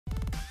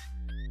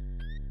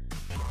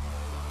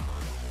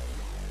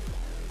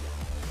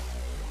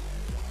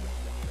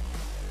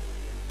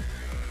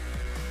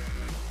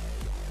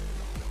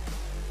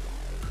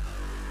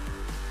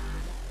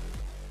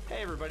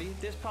Hey everybody,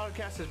 this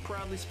podcast is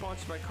proudly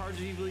sponsored by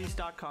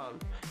CardsRelease.com.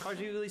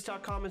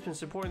 CardsRelease.com has been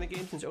supporting the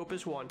game since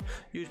Opus 1.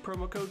 Use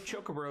promo code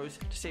Chocobros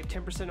to save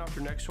 10% off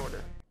your next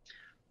order.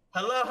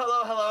 Hello,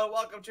 hello, hello.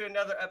 Welcome to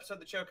another episode of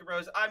the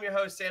Chocobros. I'm your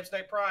host, Sam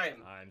Snipe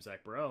Prime. I'm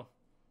Zach Bro.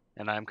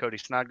 And I'm Cody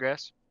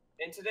Snodgrass.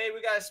 And today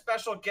we got a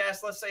special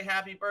guest. Let's say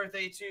happy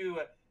birthday to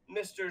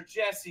Mr.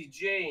 Jesse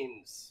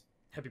James.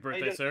 Happy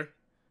birthday, sir.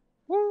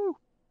 Woo!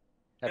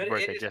 Happy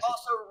birthday, It is Jesse.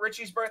 also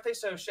Richie's birthday,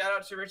 so shout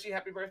out to Richie.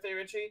 Happy birthday,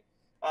 Richie.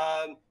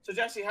 So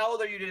Jesse, how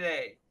old are you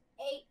today?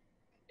 8.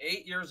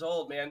 8 years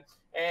old, man.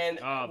 And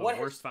the what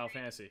worst Final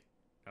Fantasy.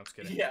 I'm just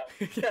kidding. Yeah.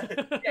 Yeah, he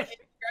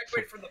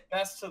graduated from the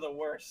best to the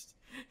worst.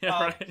 Yeah,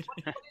 right. What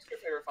is your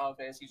favorite Final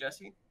Fantasy,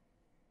 Jesse?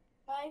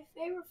 My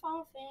favorite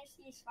Final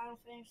Fantasy is Final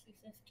Fantasy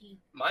 15.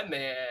 My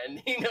man,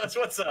 he knows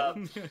what's up.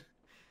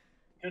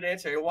 Good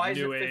answer. Why is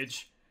New it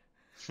Age.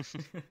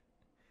 Because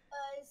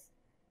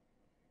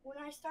when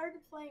I started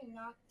playing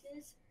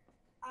Noctis,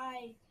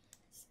 I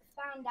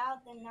found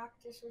out that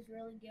Noctis was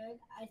really good.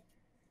 I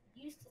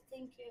used to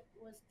think it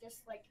was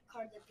just like a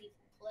card that people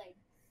played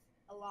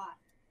a lot.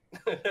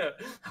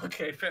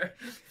 Okay, fair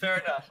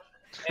enough.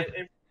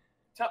 And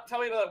tell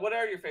me about what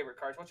are your favorite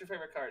cards? What's your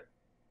favorite card?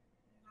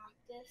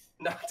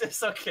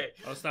 Noctis, okay.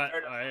 Oh, it's not.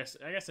 I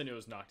guess I knew it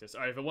was Noctis.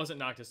 All right, if it wasn't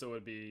Noctis, it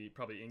would be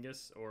probably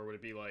Ingus, or would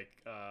it be like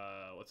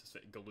what's his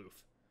name,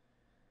 Galoof?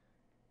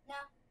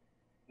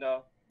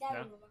 No.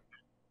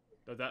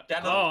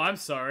 Dataluma. Oh, I'm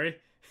sorry.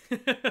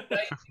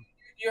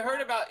 You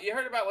heard about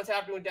what's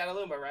happening with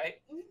Dataluma,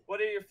 right? Mm-hmm.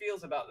 What are your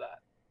feels about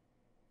that?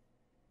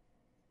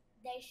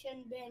 They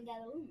shouldn't ban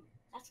Dataluma.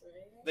 That's what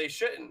it is. They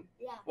shouldn't.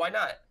 Yeah. Why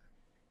not?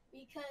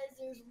 Because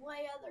there's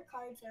way other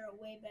cards that are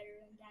way better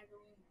than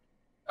Dataluma.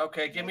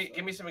 Okay, give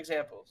me some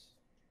examples.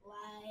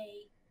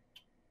 Like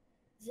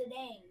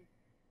Zidane.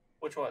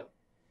 Which one?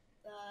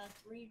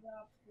 The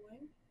 3-drop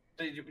one.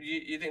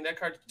 You think that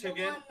card's too the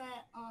good? One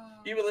that,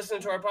 You been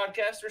listening to our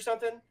podcast or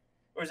something?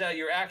 Or is that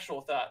your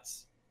actual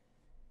thoughts?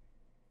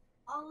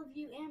 all of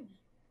you and me.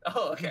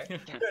 Oh, okay.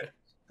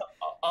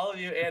 All of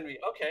you and me.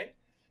 Okay.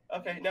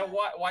 Now,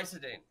 why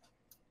Zidane?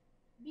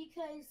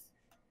 Because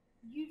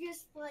you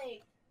just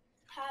like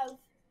have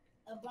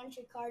a bunch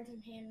of cards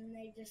in hand and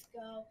they just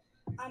go,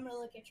 I'm gonna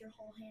look at your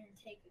whole hand and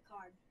take a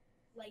card.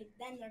 Like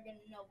then they're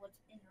gonna know what's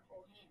in your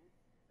whole hand.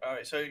 All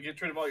right, so you get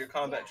rid of all your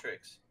combat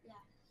tricks. Yeah.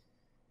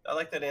 I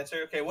like that answer.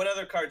 Okay, what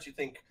other cards you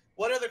think?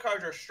 What other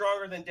cards are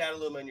stronger than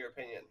Dataluma in your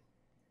opinion?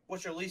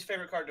 What's your least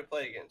favorite card to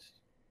play against?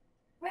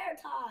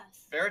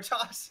 Veritas.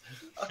 Veritas?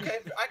 Okay,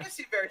 I can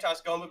see Veritas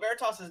going, but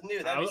Veritas is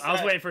new. I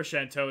was waiting for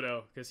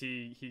Shantoto because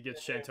he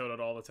gets Shantoto'd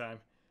all the time.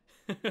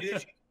 Do you think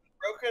it's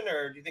broken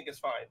or do you think it's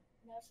fine?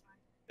 No, it's fine.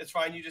 It's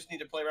fine. You just need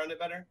to play around it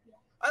better. Yeah.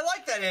 I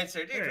like that answer,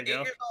 dude. There For you 8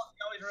 go. years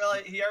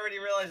old, he already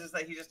realizes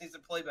that he just needs to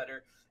play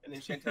better, and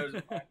then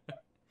Shantoto's fine.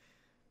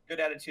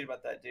 Good attitude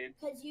about that, dude.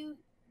 Because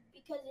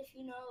if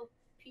you know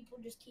people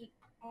just keep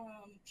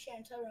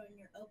Shantoto in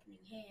your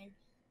opening hand,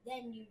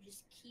 then you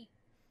keep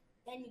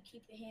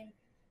a hand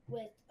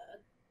with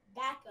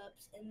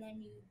backups, and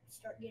then you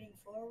start getting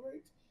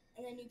forwards,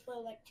 and then you play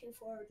like 2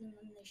 forwards and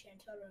then the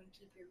Shantoto and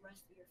keep your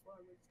rest of your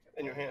forwards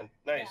In your hand.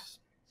 Nice.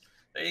 Yeah.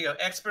 There you go.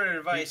 Expert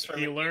advice from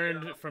He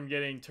learned from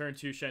getting turn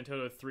 2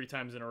 Shantoto 3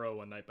 times in a row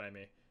one night by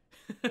me.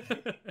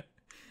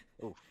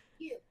 You.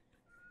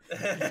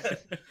 Yeah.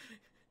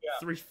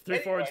 Three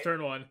Anyway. forwards,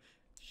 turn 1,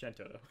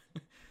 Shantoto.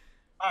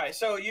 All right,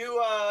 so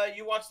you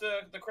watched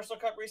the Crystal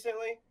Cup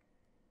recently?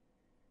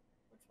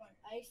 Which one?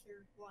 Ice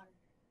or water?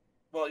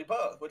 Well, you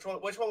both. Which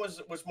one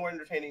was more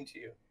entertaining to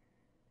you?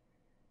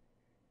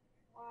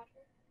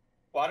 Water.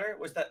 Water?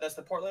 That's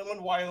the Portland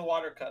one? Why the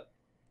Water Cup?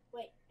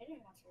 Wait, I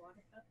didn't watch the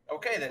water cup.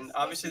 Okay, then Yes,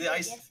 obviously you the did.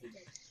 ice. Yes, you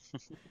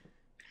did.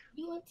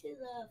 You went to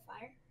the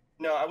fire?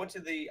 No, I went to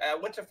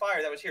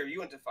Fire. That was here. You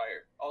went to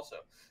Fire also.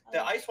 Oh, The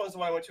yeah. ice one's the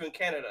one I went to in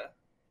Canada.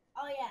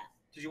 Oh yeah.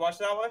 Did you watch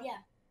that one? Yeah.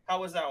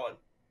 How was that one?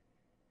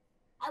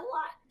 I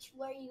watched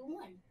where you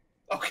won.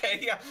 Okay,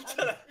 yeah.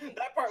 So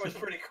that part was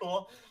pretty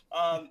cool.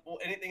 Well,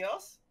 anything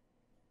else?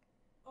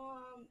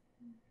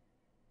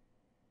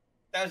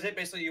 That was it.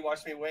 Basically, you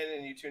watched me win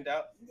and you tuned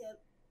out.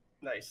 Yep.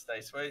 Nice.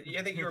 Well,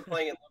 I think you were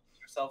playing in locals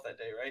yourself that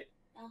day, right?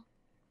 No.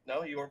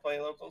 No, you weren't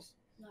playing locals.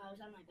 No, I was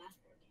on my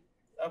basketball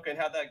game. Okay, and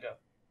how'd that go?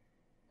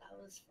 That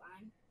was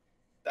fine.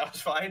 That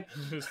was fine.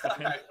 It was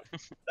fine.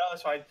 That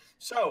was fine.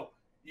 So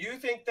you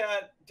think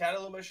that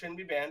Dataluma shouldn't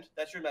be banned?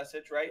 That's your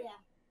message, right?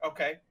 Yeah.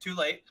 Okay. Too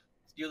late.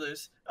 You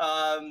lose.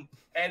 And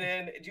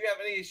then, do you have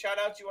any shout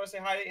outs you want to say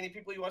hi to? Any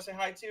people you want to say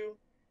hi to?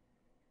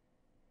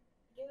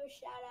 Give a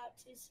shout out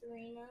to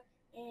Serena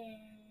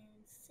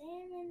and Sam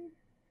and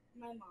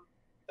my mom.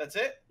 That's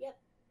it? Yep.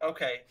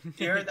 Okay.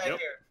 You heard that Yep.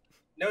 here.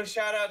 No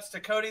shout outs to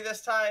Cody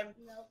this time.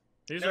 Nope.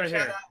 He's No right here.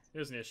 shout-out. He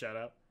doesn't need a shout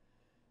out.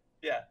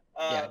 Yeah.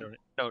 Yeah,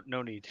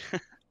 no need.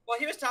 Well,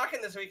 he was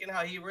talking this weekend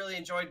how he really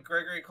enjoyed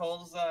Gregory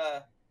Cole's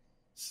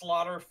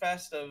slaughter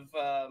fest of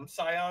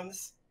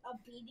scions A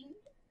beating.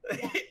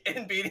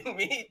 and beating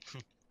me.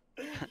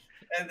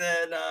 And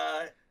then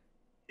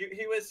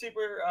he was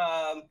super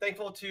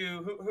thankful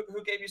to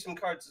who gave you some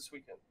cards this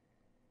weekend.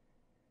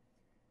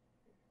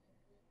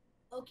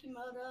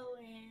 Okimoto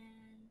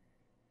and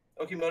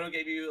Okimoto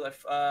gave you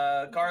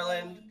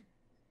Garland, and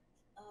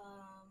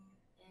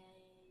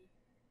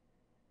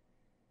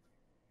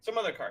some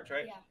other cards,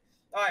 right? yeah.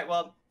 All right.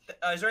 Well,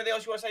 is there anything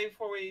else you want to say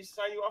before we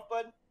sign you off,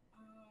 bud?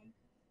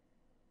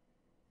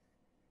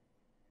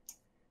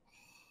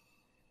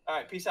 All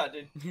right. Peace out,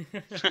 dude.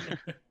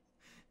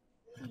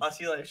 I'll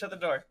see you later. Shut the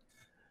door.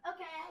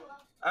 Okay, I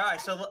will. All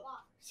right.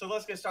 So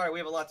let's get started. We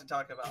have a lot to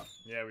talk about.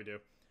 Yeah, we do.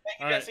 Thank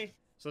you, All right. Jesse.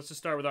 So let's just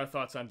start with our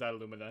thoughts on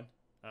Dataluma then.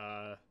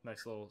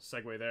 Nice little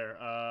segue there.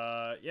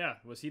 Yeah,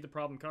 was he the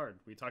problem card?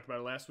 We talked about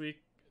it last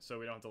week, so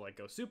we don't have to like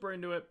go super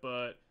into it,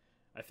 but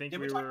I think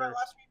Did we talk about it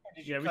last week, or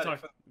did you we cut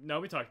talked. it No,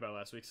 we talked about it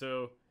last week.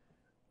 So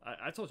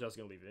I told you I was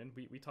gonna leave it in.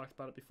 We talked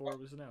about it before it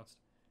was announced.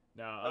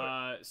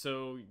 Now,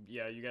 so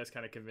yeah, you guys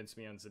kind of convinced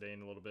me on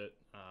Zidane a little bit.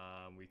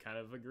 We kind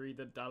of agreed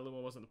that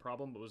Dataluma wasn't the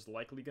problem, but was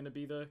likely gonna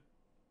be the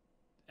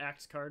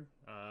Axe card.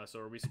 So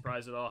are we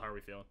surprised at all? How are we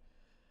feeling?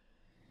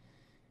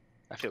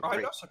 I feel I'm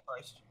great. not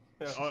surprised.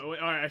 Yeah. Oh,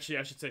 actually,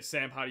 I should say,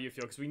 Sam, how do you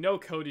feel? Because we know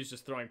Cody's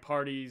just throwing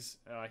parties.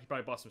 He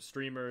probably bought some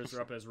streamers.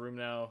 They're up in his room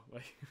now.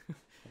 Like,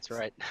 That's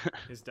right.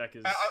 his deck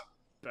is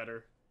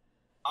better.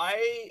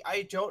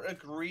 I don't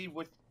agree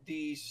with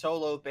the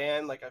solo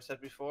ban, like I've said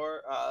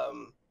before.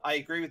 I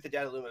agree with the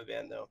Dataluma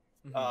ban, though.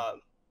 Mm-hmm.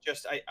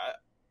 I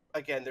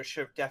again, there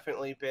should have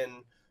definitely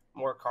been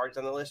more cards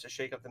on the list to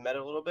shake up the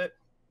meta a little bit.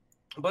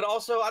 But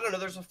also, I don't know.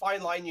 There's a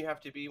fine line you have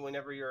to be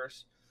whenever you're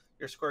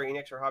Square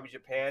Enix or Hobby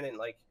Japan, and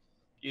like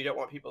you don't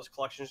want people's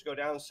collections to go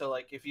down. So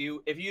like if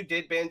you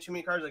did ban too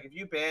many cards, like if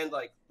you banned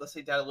like let's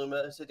say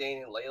Dataluma,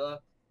 Zidane, and Layla,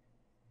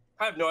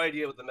 I have no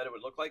idea what the meta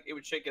would look like. It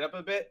would shake it up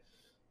a bit,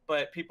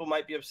 but people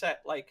might be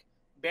upset. Like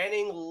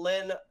banning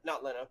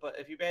not Lena, but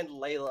if you banned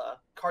Layla,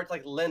 cards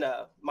like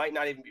Lena might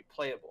not even be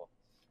playable.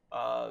 2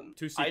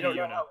 I don't CPU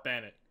know unit,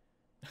 ban it.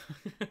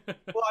 Well,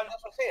 that's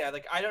what I'm saying.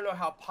 Like, I don't know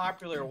how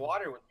popular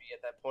Water would be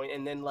at that point,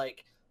 and then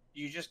like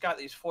you just got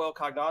these foil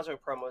Cognazzo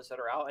promos that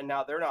are out, and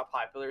now they're not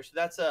popular. So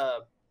that's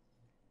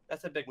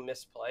a big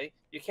misplay.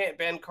 You can't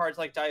ban cards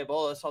like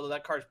Diabolus, although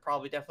that card's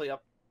probably definitely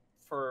up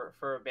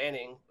for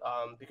banning,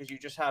 because you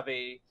just have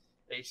it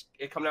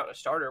coming out in a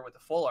starter with the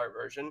full art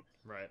version.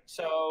 Right.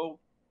 So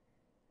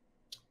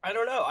I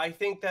don't know. I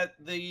think that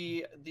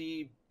the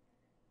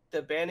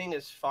banning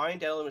is fine.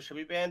 Dataluma should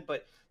be banned,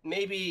 but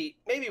maybe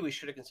we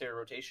should have considered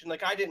rotation.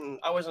 Like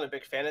I wasn't a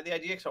big fan of the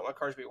idea because I don't want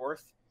cards to be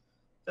worth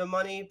the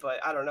money,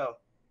 but I don't know.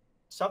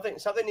 Something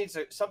needs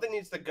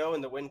to go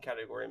in the win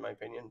category, in my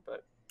opinion.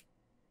 But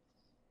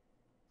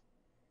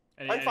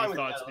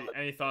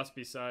any thoughts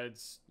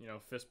besides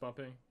fist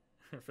pumping,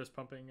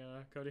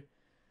 Cody?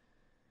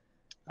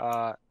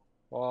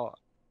 Well,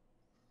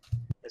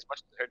 as much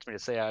as it hurts me to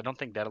say, I don't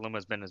think Dataluma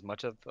has been as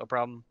much of a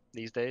problem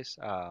these days.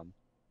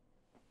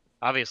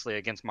 Obviously,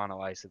 against Mono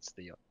Ice, it's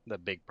the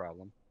big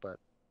problem. But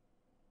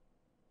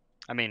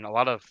I mean, a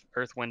lot of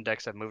Earth Wind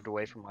decks have moved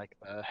away from like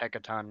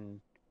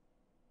Hecaton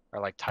or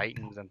like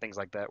Titans and things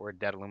like that, where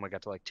Dataluma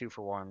got to like 2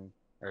 for 1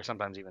 or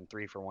sometimes even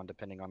 3 for 1,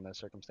 depending on the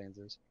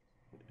circumstances.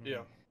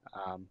 Yeah.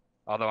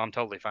 Although I'm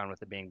totally fine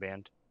with it being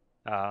banned.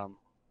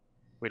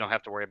 We don't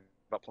have to worry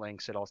about playing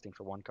Sid Alstein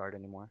for 1 card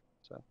anymore.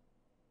 So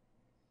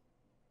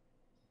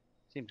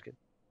seems good.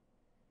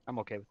 I'm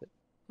okay with it.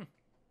 All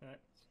right.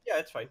 Yeah,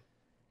 it's fine.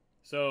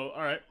 So,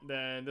 all right,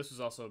 then this was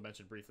also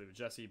mentioned briefly with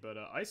Jesse, but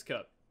Ice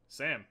Cup,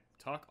 Sam,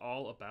 talk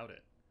all about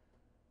it.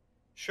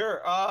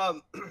 Sure.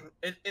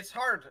 It's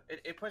hard.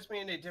 It puts me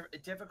in a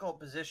difficult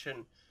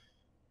position,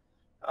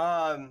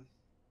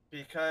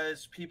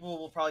 because people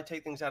will probably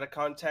take things out of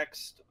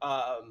context.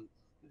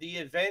 The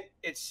event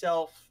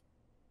itself,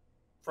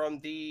 from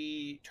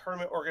the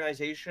tournament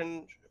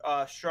organization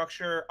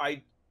structure,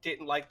 I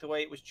didn't like the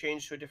way it was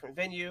changed to a different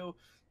venue.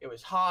 It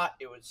was hot.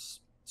 It was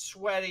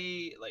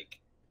sweaty. Like,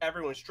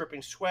 everyone was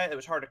dripping sweat. It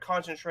was hard to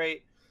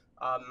concentrate.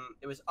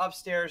 It was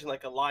upstairs in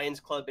like a Lions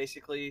Club,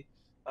 basically.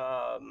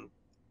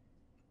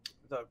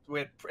 We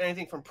had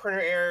anything from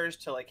printer errors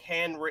to like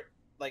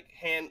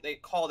they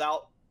called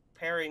out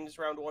pairings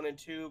round 1 and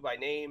 2 by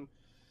name.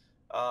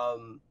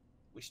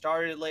 We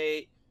started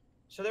late,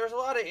 so there was a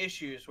lot of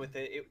issues with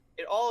it.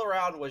 It all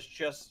around was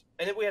just,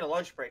 and then we had a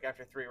lunch break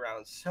after 3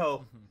 rounds,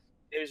 so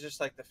it was just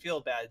like the feel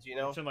bads,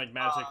 Mention like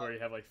Magic, where you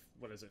have like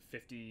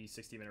 50,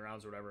 60-minute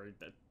rounds or whatever.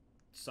 That's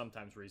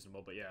sometimes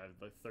reasonable, but yeah,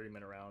 like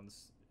 30-minute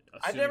rounds.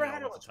 I've never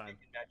had a lunch break in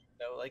Magic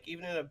though, like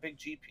even in a big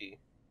GP.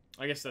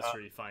 I guess that's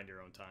where you find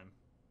your own time.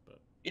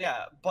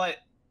 Yeah, but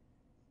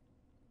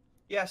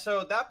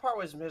so that part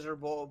was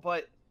miserable,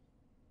 but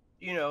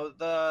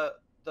the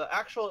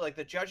actual like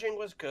the judging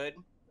was good.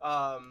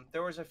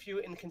 There was a few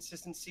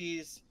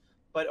inconsistencies,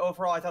 but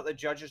overall I thought the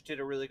judges did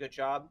a really good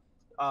job.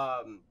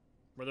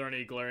 Were there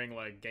any glaring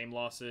like game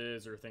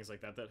losses or things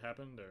like that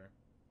happened, or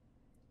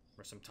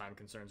some time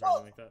concerns or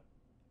anything like that?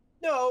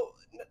 No,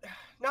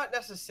 not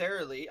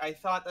necessarily. I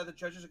thought that the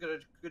judges did a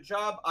good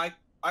job. I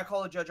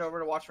called the judge over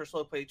to watch for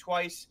slow play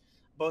twice.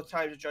 Both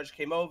times the judge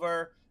came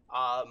over.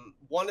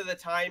 One of the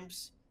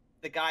times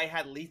the guy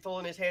had lethal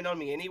in his hand on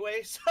me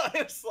anyway, so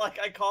it was like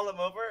I call him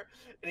over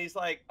and he's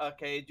like,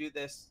 "Okay, do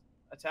this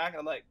attack."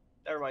 I'm like,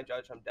 never mind,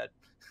 Judge, I'm dead.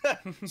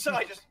 So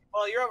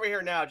well, you're over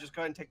here now. Just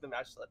go ahead and take the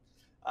match slip.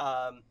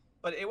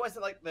 But it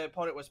wasn't like the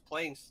opponent was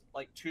playing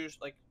like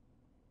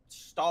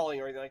stalling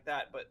or anything like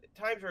that. But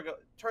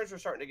turns were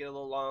starting to get a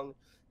little long,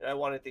 and I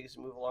wanted things to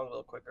move along a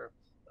little quicker.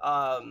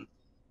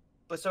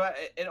 But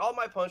and all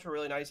my opponents were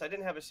really nice. I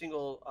didn't have a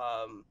single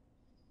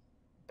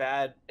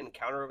bad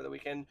encounter over the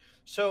weekend.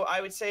 So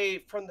I would say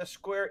from the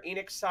Square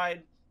Enix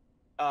side,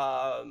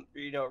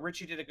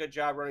 Richie did a good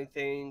job running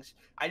things.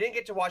 I didn't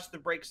get to watch the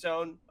Break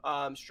Zone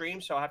stream,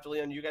 so I'll have to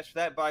lean on you guys for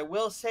that. But I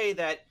will say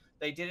that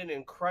they did an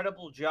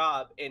incredible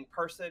job in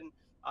person,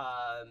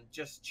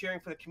 just cheering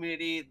for the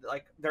community.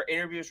 Like, their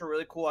interviews were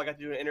really cool. I got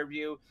to do an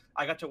interview.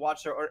 I got to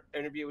watch their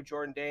interview with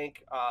Jordan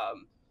Dank.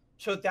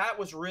 So that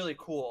was really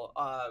cool.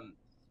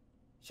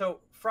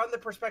 So from the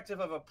perspective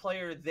of a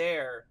player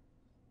there,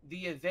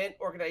 the event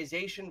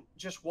organization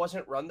just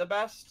wasn't run the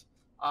best.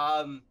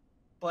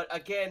 But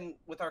again,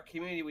 with our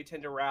community, we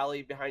tend to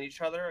rally behind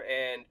each other.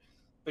 And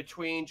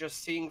between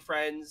just seeing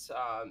friends,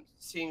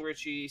 seeing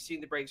Richie,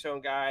 seeing the Break Zone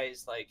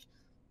guys, like,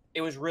 it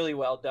was really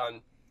well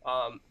done.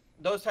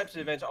 Those types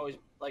of events always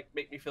like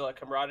make me feel like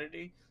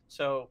camaraderie.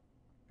 So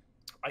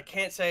I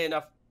can't say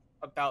enough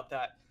about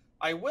that.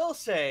 I will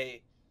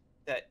say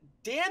that,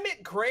 damn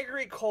it,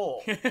 Gregory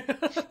Cole.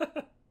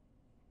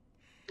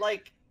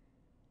 Like,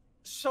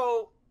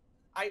 so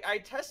I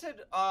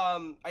tested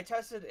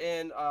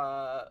and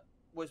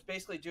was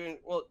basically doing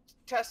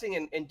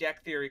testing and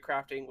deck theory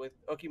crafting with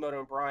Okimoto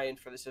and Brian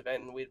for this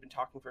event, and we'd been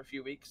talking for a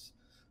few weeks.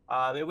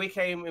 And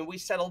we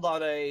settled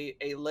on a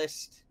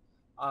list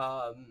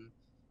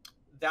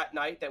that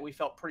night that we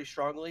felt pretty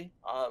strongly.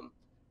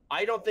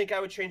 I don't think I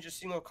would change a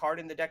single card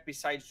in the deck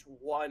besides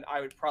one.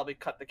 I would probably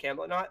cut the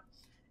Camelot Knot.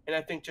 And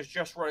I think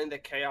just running the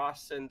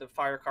Chaos and the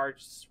Fire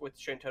cards with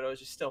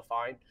Shantotos is still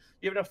fine.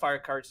 You have enough Fire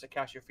cards to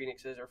cast your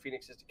Phoenixes or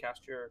Phoenixes to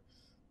cast your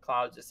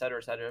Clouds,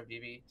 etc.,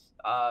 VV.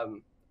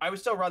 I would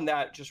still run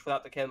that just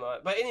without the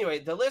Camelot. But anyway,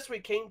 the list we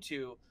came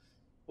to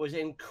was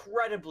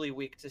incredibly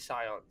weak to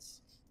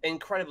Scions.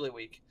 Incredibly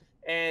weak.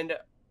 And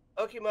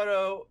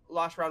Okimoto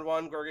lost round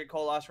 1, Gregory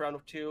Cole lost round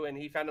 2, and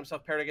he found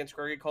himself paired against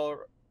Gregory Cole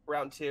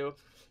round 2.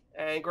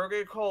 And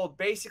Gregory Cole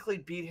basically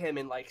beat him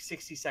in like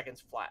 60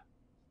 seconds flat.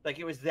 Like,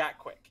 it was that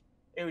quick.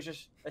 It was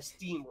just a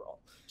steamroll.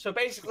 So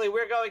basically,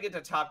 we're going into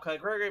top cut.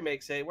 Gregory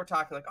makes it. We're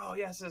talking like, oh,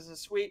 yes, this is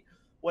sweet.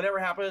 Whatever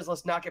happens,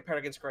 let's not get paired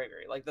against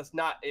Gregory. Like, let's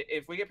not.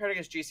 If we get paired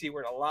against GC,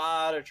 we're in a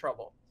lot of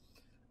trouble.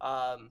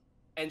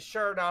 And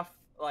sure enough,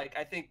 like,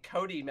 I think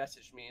Cody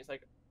messaged me. He's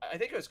like, I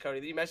think it was Cody.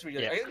 He messaged me.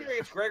 Like, I think you're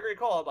against Gregory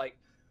Cole. I'm like,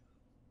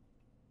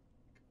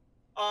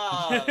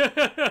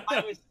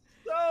 I was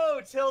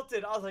so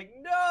tilted. I was like,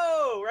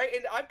 no, right?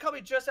 And I'm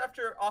coming just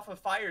off of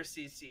Fire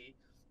CC,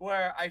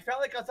 where I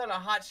felt like I was on a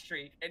hot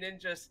streak, and then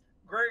just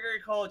Gregory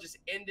Cole just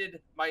ended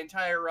my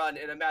entire run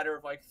in a matter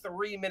of like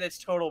 3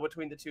 minutes total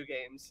between the two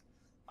games.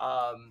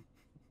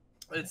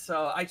 And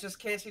so I just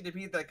can't seem to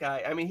beat that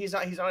guy. I mean, he's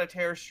on a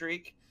terror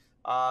streak.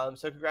 So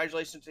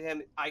congratulations to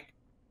him. I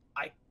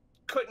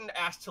couldn't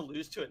ask to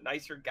lose to a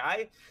nicer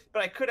guy,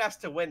 but I could ask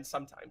to win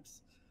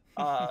sometimes.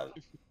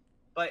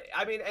 But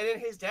I mean, and in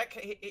his deck,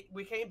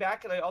 we came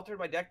back and I altered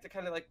my deck to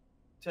kind of like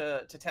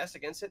to test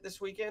against it this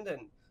weekend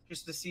and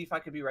just to see if I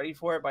could be ready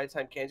for it by the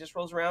time Kansas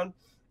rolls around.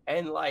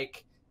 And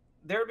like,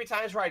 there would be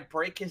times where I'd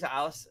break his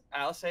Alice,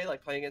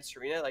 like playing against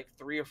Serena, like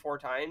 3 or 4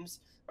 times,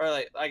 or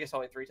like, I guess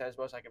only 3 times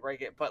most I could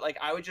break it. But like,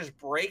 I would just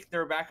break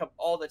their backup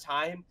all the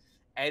time,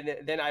 and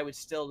then I would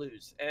still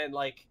lose. And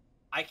like,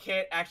 I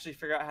can't actually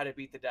figure out how to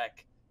beat the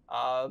deck.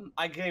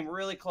 I came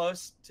really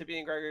close to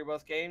beating Gregory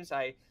both games.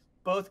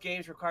 Both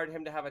games required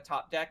him to have a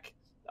top deck,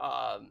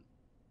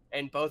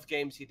 and both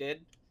games he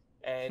did,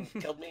 and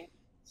killed me.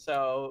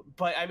 So,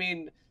 but I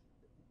mean,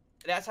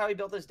 that's how he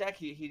built his deck.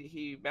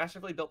 He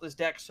massively built his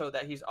deck so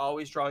that he's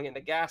always drawing into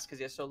gas because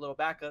he has so little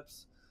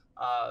backups,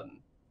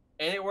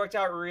 and it worked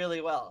out really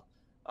well.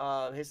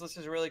 His list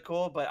is really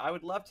cool, but I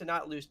would love to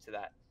not lose to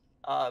that.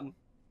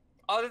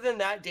 Other than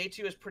that, day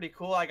 2 is pretty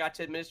cool. I got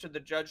to administer the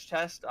judge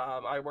test.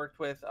 I worked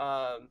with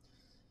the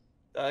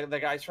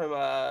guys from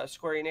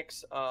Square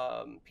Enix,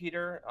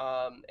 Peter,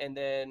 and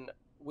then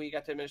we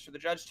got to administer the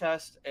judge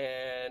test,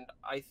 and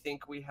I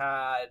think we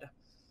had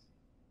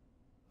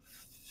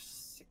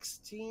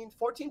 14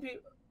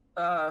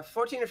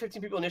 or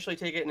 15 people initially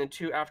take it, and then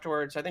 2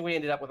 afterwards. I think we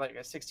ended up with like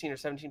 16 or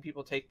 17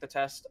 people take the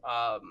test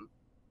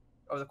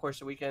over the course of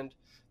the weekend.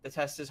 The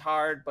test is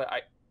hard, but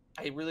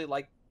I really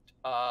liked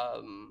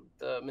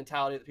the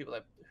mentality of the people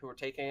who were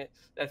taking it.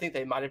 I think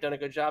they might have done a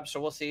good job,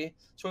 so we'll see.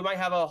 So we might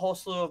have a whole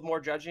slew of more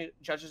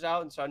judges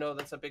out, and so I know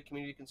that's a big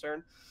community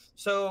concern.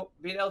 So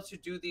being able to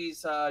do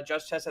these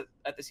judge tests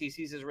at the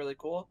CCs is really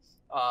cool.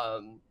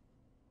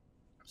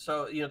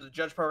 So, the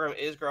judge program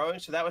is growing.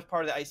 So that was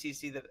part of the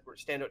ICC that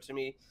stand out to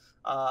me.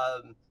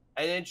 And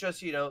then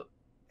just,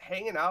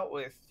 hanging out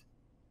with,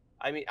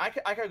 I mean, I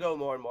could go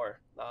more and more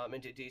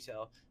into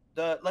detail.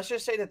 Let's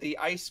just say that the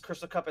Ice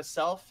Crystal Cup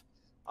itself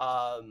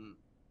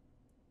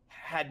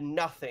had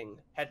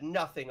nothing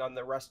on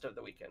the rest of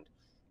the weekend.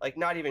 Like,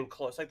 not even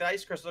close. Like, the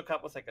Ice Crystal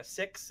Cup was like a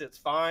 6. It's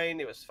fine.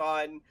 It was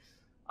fun.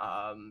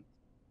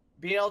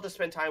 Being able to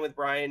spend time with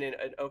Brian and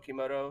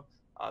Okimoto,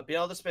 being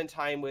able to spend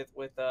time with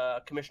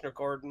Commissioner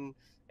Gordon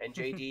and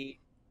JD,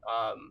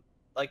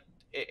 like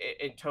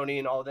and Tony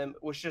and all of them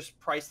was just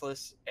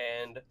priceless.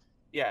 And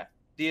yeah,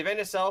 the event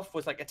itself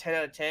was like a 10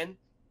 out of 10.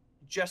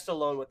 Just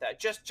alone with that,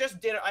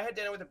 just dinner. I had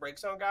dinner with the Break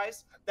Zone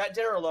guys. That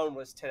dinner alone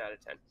was 10 out of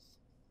 10.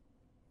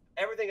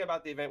 Everything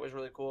about the event was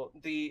really cool.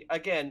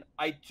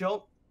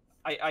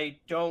 I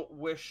don't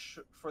wish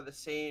for the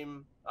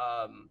same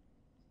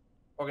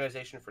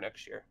organization for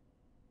next year.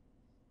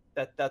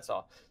 That's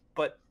all.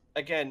 But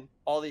again,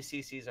 all these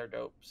CCs are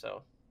dope.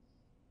 So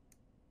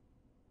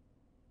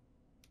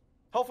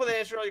hopefully they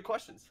answered all your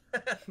questions.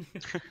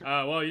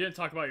 Well, you didn't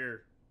talk about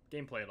your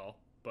gameplay at all,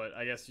 but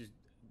I guess you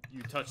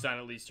touched on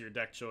at least your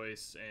deck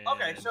choice and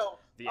the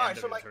end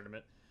of the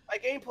tournament. My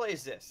gameplay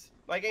is this.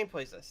 I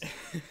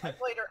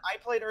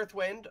played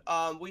Earthwind.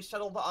 We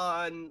settled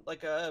on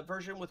like a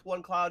version with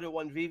one Cloud and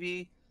one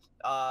VV.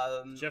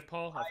 Jeff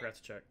Paul? I forgot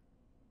to check.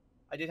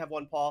 I did have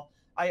one Paul.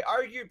 I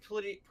argued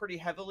pretty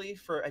heavily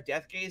for a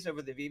Death Gaze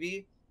over the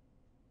VV.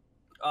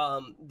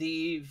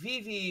 The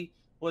VV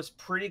was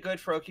pretty good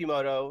for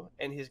Okimoto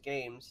and his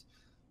games,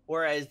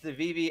 whereas the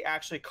VV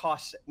actually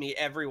cost me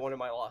every one of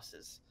my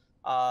losses.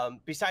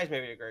 Besides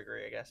maybe a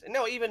Gregory, I guess.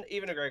 No, even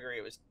a Gregory,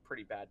 it was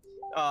pretty bad.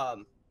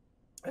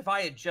 If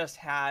I had just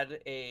had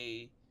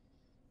a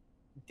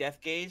Death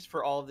Gaze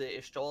for all of the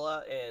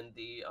Ishtola and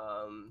the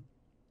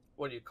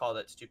what do you call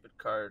that stupid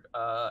card?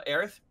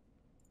 Aerith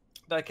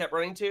that I kept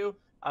running to,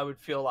 I would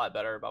feel a lot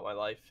better about my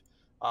life.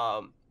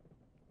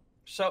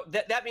 So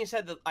that being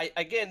said,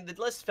 the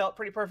list felt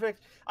pretty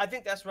perfect. I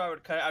think that's what I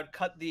would cut. I would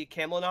cut the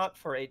Camelot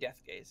for a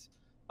Death Gaze.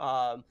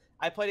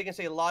 I played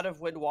against a lot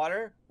of Wind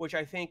Water, which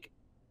I think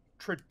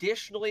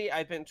traditionally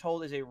I've been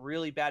told is a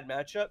really bad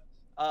matchup.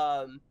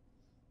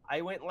 I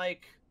went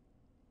like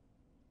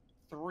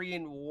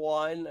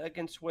 3-1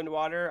 against Wind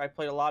Water. I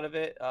played a lot of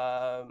it,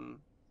 and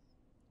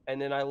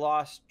then I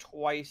lost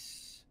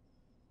twice.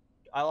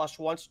 I lost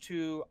once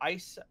to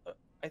Ice,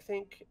 I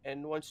think,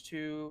 and once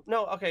to I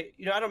don't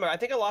remember. I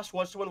think I lost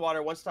once to Wind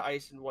Water, once to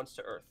Ice, and once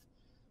to Earth.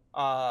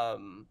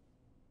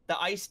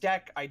 The Ice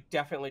deck I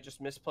definitely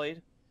just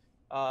misplayed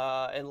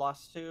and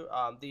lost to.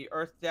 The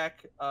Earth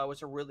deck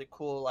was a really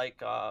cool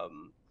like a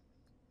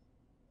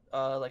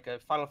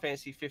Final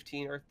Fantasy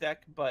 15 Earth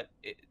deck, but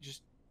it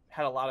just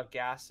had a lot of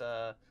gas.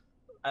 I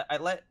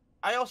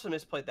also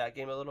misplayed that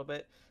game a little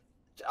bit.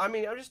 I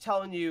mean, I'm just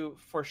telling you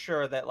for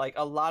sure that like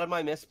a lot of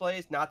my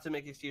misplays, not to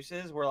make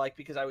excuses, were like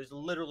because I was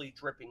literally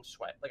dripping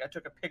sweat. Like I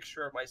took a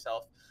picture of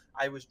myself,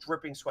 I was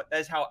dripping sweat. That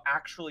is how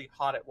actually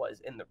hot it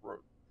was in the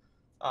room.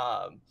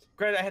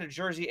 Granted, I had a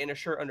jersey and a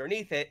shirt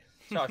underneath it,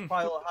 so I was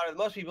probably a little hotter than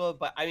most people.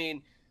 But I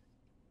mean,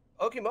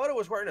 Okimoto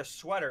was wearing a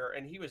sweater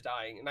and he was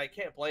dying, and I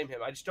can't blame him.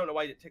 I just don't know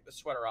why he didn't take the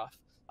sweater off.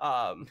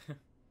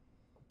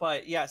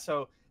 But yeah,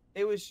 so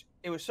it was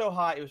so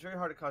hot. It was very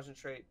hard to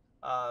concentrate.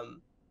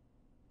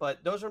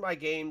 But those are my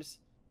games.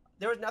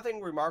 There was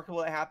nothing remarkable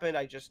that happened.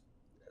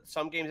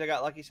 Some games I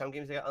got lucky, some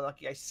games I got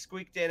unlucky. I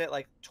squeaked in at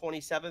like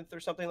 27th or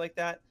something like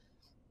that.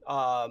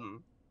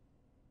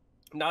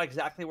 Not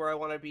exactly where I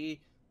want to be,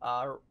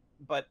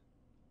 but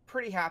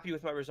pretty happy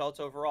with my results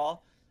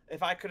overall.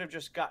 If I could have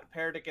just got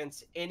paired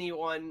against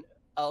anyone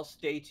else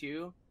day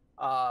two,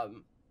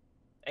 and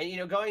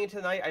going into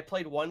the night, I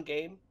played one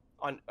game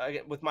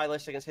with my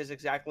list against his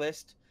exact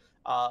list.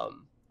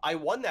 I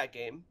won that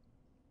game.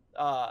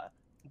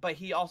 But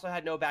he also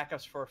had no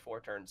backups for 4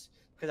 turns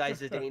because I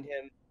Zidained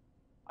him.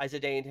 I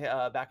Zidained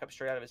backup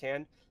straight out of his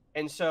hand.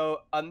 And so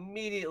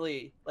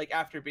immediately, like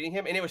after beating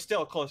him, and it was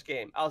still a close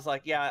game, I was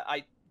like, yeah,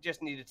 I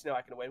just needed to know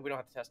I can win. We don't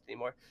have to test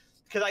anymore.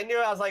 Because I knew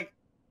I was like,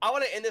 I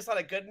want to end this on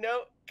a good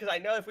note because I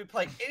know if we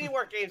play any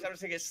more games, I'm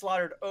just going to get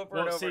slaughtered over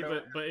and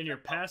over. But in your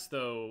past,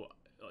 though,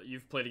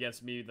 you've played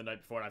against me the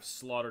night before, and I've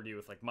slaughtered you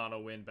with like mono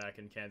win back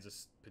in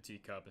Kansas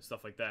Petite Cup and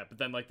stuff like that. But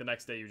then like the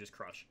next day, you just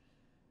crush.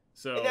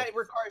 So and that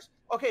requires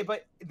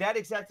that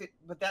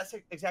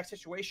exact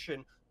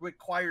situation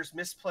requires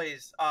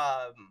misplays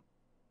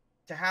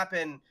to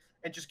happen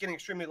and just getting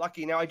extremely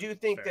lucky. Now I do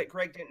think that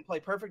Greg didn't play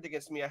perfect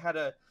against me. I had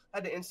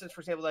an instance,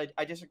 for example, that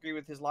I disagree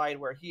with his line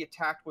where he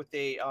attacked with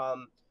a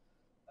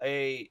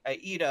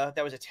Ida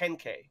that was a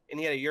 10K and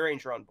he had a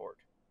Uranger on board,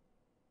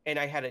 and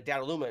I had a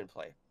Dataluma in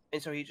play.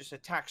 And so he just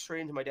attacked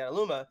straight into my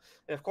Dataluma.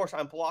 And of course,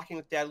 I'm blocking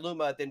with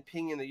Dataluma, then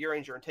pinging the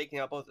Uranger and taking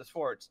out both his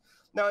forwards.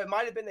 Now, it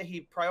might have been that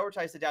he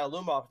prioritized the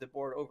Dataluma off the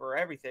board over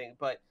everything,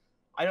 but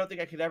I don't think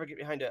I could ever get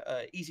behind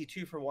a easy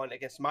 2-for-1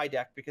 against my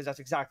deck because that's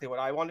exactly what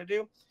I want to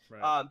do.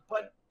 Right.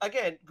 But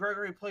again,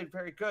 Gregory played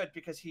very good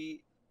because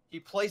he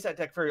plays that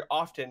deck very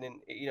often, and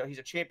he's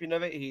a champion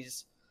of it.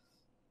 He's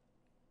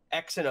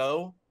X and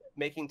O,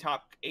 making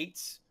top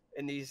 8s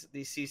in these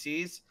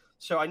CCs.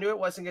 So I knew it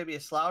wasn't going to be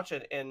a slouch,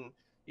 and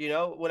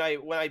when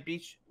I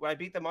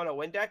beat them on a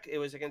win deck, it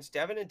was against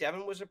Devin, and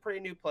Devin was a pretty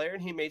new player,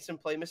 and he made some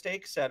play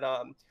mistakes. That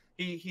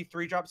he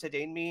 3-drops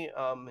Zidained me,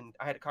 and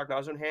I had a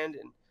Cognazo in hand,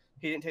 and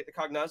he didn't take the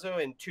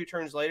Cognazo. And 2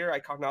 turns later, I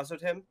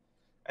Cognazo'd him,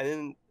 and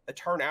then a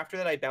turn after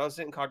that, I bounced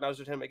it and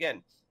Cognazo'd him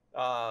again.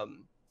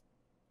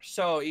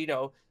 So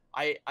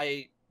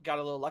I got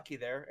a little lucky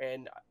there,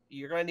 and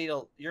you're gonna need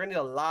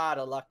a lot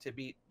of luck to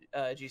beat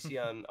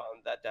GC on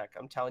that deck.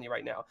 I'm telling you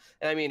right now.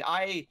 And I mean,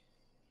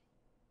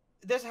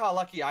 this is how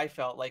lucky I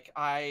felt. Like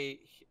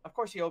of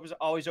course, he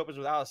always opens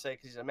with Alice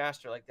because he's a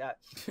master like that.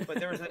 But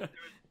there was a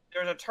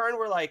turn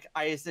where like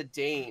I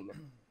Zidane,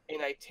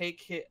 and I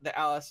take the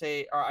Alice,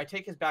 or I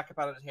take his backup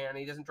out of his hand, and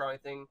he doesn't draw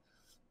anything,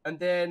 and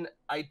then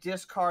I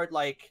discard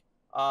like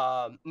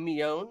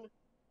Mion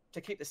to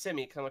keep the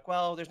semi, because I'm like,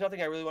 well, there's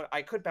nothing I really want.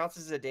 I could bounce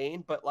as a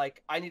Dane, but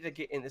like I need to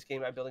get in this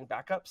game by building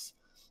backups.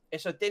 And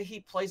so then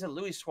he plays a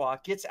Louis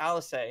Swat, gets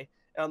Alice, and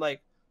I'm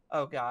like,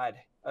 oh god,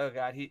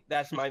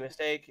 that's my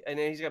mistake. And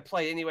then he's gonna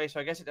play it anyway,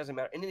 so I guess it doesn't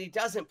matter. And then he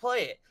doesn't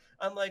play it.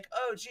 I'm like,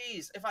 oh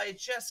geez, if I had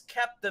just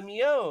kept the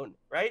Mion,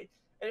 right?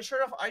 And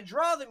sure enough, I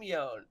draw the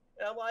Mion,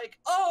 and I'm like,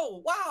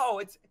 oh wow,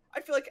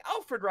 I feel like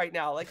Alfred right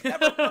now, like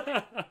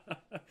never.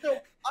 So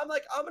I'm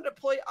like, I'm gonna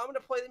play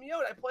the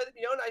Mion. I play the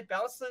Mion. I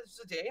bounce the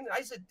Zidane, and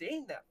I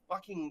Zidane that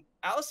fucking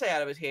Alice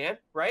out of his hand,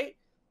 right?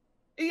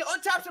 He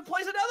untaps and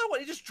plays another one.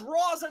 He just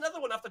draws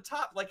another one off the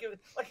top, like he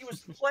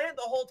was planned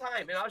the whole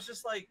time. And I was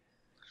just like,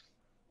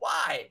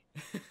 why?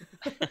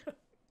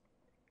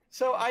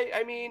 So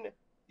I mean,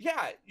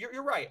 yeah,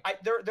 you're right.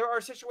 There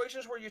are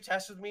situations where you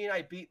test with me and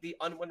I beat the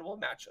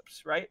unwinnable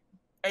matchups, right?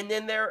 And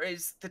then there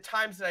is the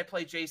times that I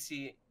play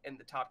JC in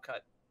the top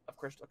cut of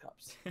Crystal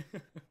Cups.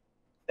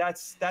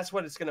 That's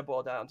what it's going to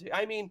boil down to.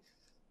 I mean,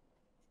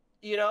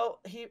 he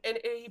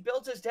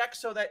builds his deck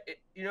so that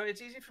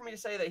it's easy for me to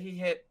say that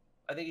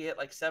I think he hit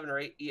like 7 or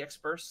 8 EX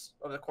bursts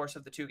over the course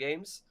of the 2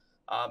 games.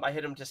 I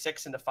hit him to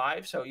 6 and to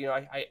 5, so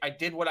I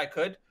did what I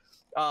could.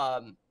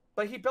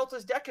 But he built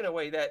his deck in a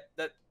way that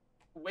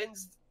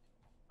wins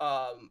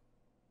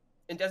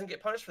and doesn't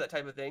get punished for that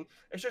type of thing.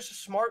 It's just a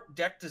smart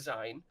deck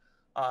design.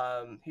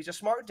 He's a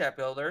smart deck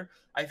builder.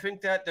 I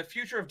think that the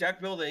future of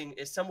deck building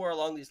is somewhere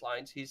along these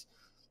lines.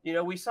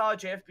 We saw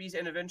JFB's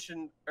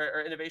innovation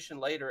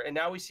later, and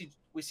now we see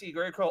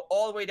Gary Kroll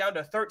all the way down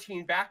to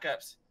 13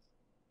 backups.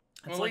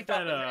 It's like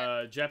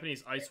that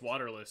Japanese ice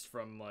water list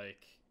from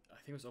like I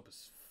think it was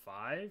Opus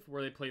 5,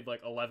 where they played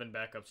like 11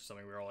 backups or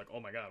something. We were all like, oh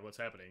my god, what's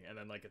happening? And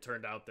then like it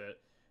turned out that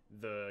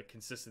the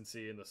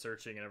consistency and the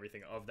searching and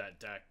everything of that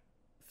deck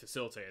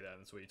facilitated that.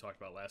 And that's what you talked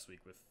about last week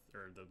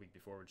or the week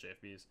before with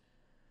JFB's.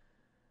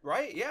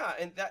 Right, yeah,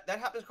 and that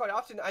happens quite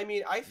often. I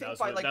mean, I think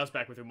that was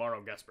back with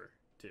Umaru Gesper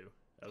too.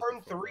 Turn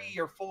 3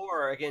 or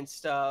 4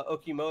 against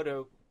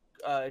Okimoto,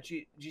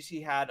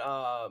 GC had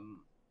 5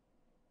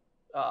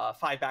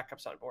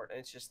 backups on board, and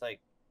it's just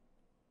like,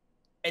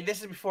 and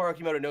this is before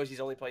Okimoto knows he's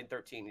only playing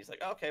 13. He's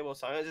like, okay, well,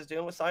 Scions is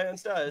doing what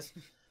Scions does,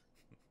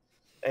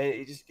 and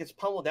he just gets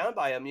pummeled down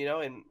by him,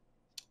 and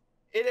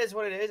it is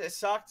what it is. It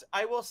sucked.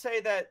 I will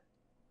say that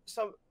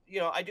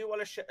I do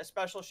want a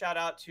special shout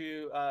out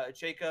to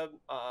Jacob,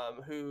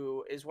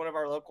 who is one of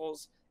our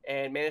locals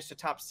and managed to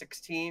top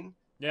 16.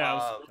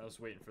 Yeah, I was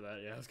waiting for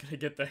that. Yeah, I was gonna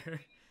get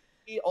there.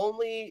 He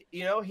only,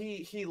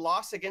 he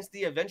lost against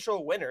the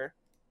eventual winner,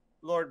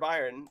 Lord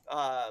Byron.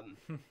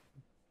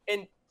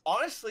 And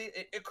honestly,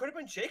 it could have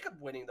been Jacob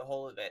winning the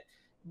whole event.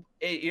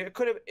 It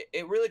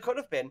really could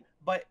have been.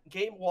 But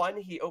game 1,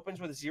 he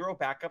opens with 0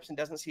 backups and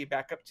doesn't see a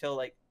backup till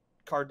like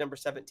card number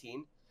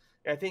 17.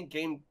 And I think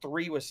game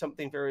 3 was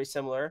something very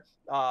similar.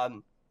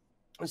 And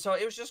so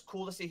it was just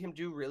cool to see him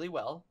do really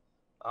well.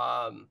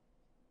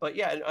 But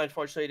yeah,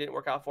 unfortunately, it didn't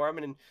work out for him.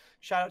 And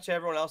shout out to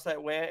everyone else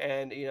that went,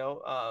 and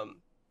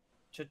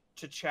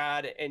to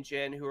Chad and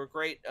Jen, who were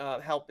great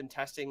help in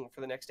testing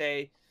for the next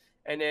day.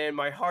 And then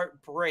my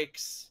heart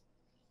breaks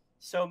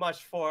so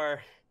much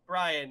for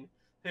Brian,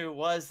 who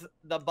was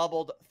the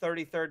bubbled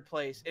 33rd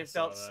place. It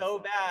felt so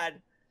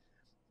bad.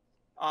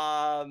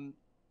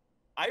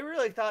 I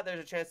really thought there's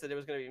a chance that it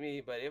was going to be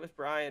me, but it was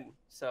Brian.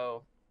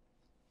 So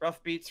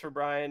rough beats for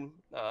Brian.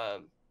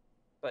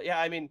 But yeah,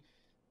 I mean,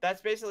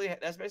 that's basically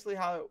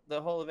how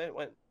the whole event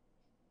went.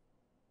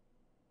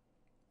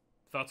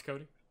 Thoughts,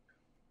 Cody?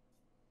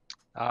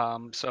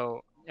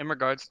 So in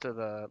regards to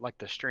the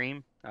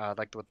stream,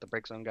 with the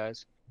Break Zone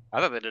guys, I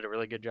thought they did a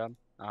really good job.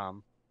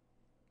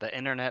 The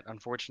internet,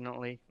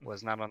 unfortunately,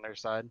 was not on their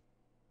side.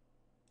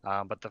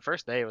 But the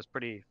first day, it was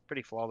pretty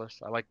flawless.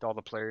 I liked all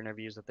the player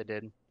interviews that they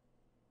did.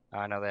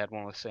 I know they had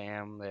one with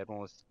Sam, they had one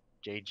with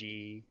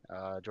JG,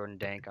 Jordan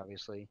Dank,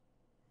 obviously.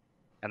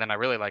 And then I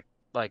really like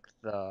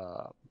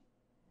the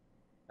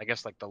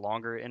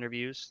longer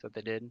interviews that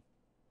they did,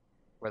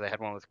 where they had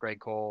one with Greg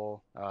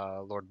Cole,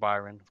 Lord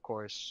Byron, of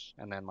course,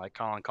 and then like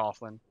Colin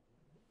Coughlin.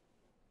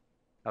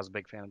 I was a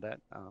big fan of that.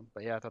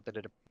 But yeah, I thought they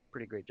did a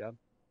pretty great job.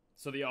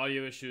 So the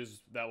audio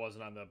issues, that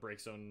wasn't on the Break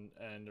Zone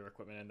end or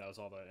equipment end, that was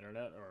all the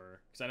internet? Or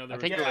because I know there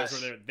were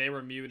times where they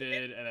were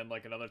muted, and then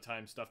like another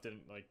time stuff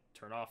didn't like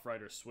turn off right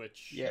or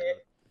switch. Yeah.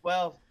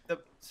 Well,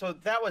 so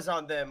that was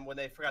on them when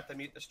they forgot to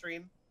mute the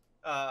stream.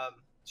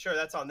 Sure,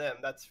 that's on them.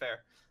 That's fair.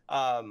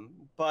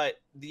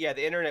 But yeah,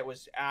 the internet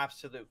was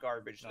absolute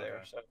garbage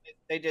there. So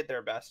they did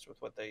their best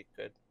with what they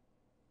could.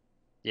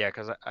 Yeah,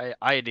 because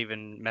I had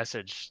even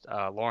messaged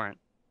Laurent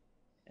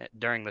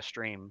during the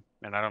stream,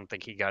 and I don't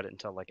think he got it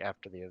until like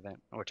after the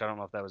event, which I don't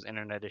know if that was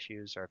internet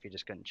issues or if he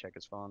just couldn't check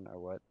his phone or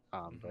what.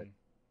 But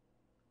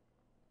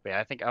yeah,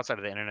 I think outside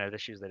of the internet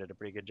issues, they did a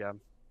pretty good job.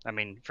 I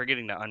mean,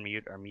 forgetting to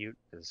unmute or mute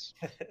is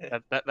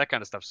that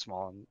kind of stuff's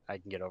small, and I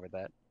can get over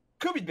that.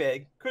 Could be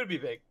big. Could be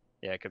big.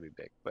 Yeah, it could be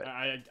big, but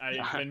I've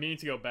been meaning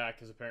to go back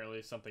because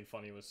apparently something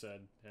funny was said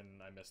and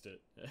I missed it.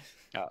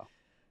 Oh,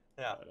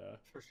 yeah, but,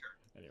 for sure.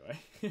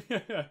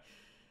 Anyway,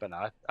 but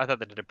no, I thought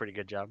they did a pretty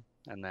good job,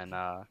 and then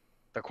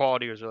the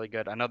quality was really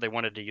good. I know they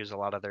wanted to use a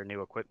lot of their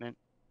new equipment.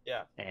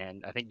 Yeah.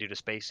 And I think due to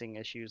spacing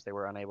issues, they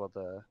were unable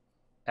to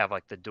have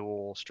like the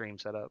dual stream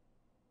setup.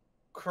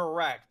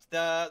 Correct.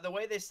 The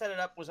way they set it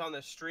up was on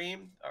the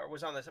stream, or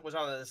was on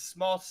a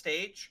small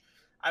stage.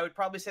 I would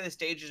probably say the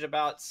stage is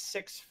about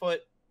 6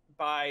 foot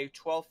by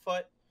 12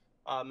 foot.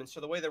 And so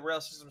the way the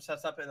rail system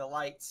sets up and the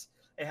lights,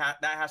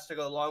 that has to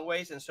go a long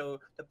ways. And so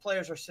the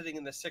players are sitting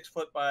in the 6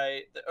 foot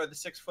or the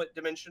 6 foot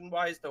dimension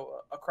wise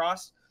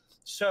across.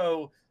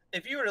 So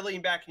if you were to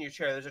lean back in your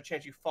chair, there's a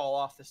chance you fall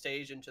off the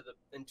stage into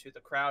the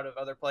crowd of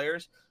other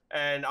players.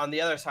 And on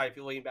the other side, if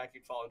you lean back,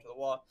 you'd fall into the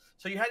wall.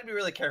 So you had to be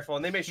really careful.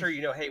 And they made sure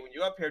hey, when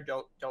you're up here,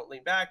 don't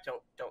lean back,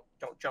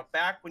 don't jump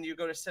back when you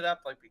go to sit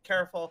up. Like, be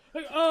careful.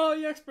 Like, oh,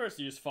 the experts,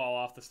 you just fall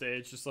off the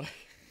stage, just like.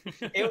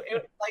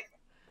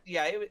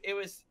 it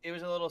was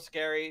a little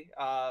scary.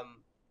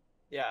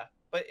 Yeah,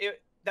 but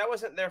that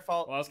wasn't their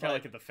fault. Well, I was kind of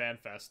like at the Fan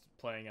Fest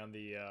playing on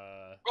the.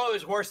 Oh, it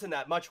was worse than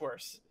that, much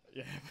worse.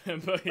 Yeah,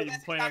 but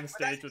playing on the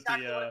stage with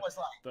exactly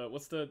what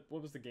was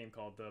the game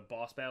called? The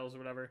boss battles or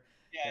whatever.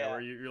 Yeah.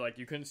 Where you're like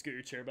you couldn't scoot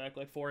your chair back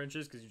like 4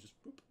 inches because you just.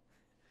 Boop.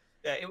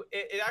 Yeah,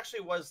 it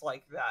actually was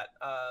like that.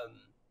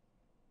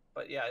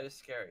 But yeah, it was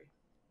scary.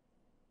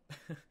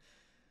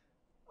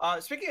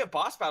 Speaking of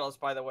boss battles,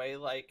 by the way,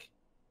 like,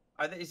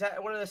 is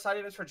that one of the side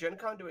events for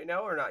GenCon? Do we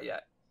know or not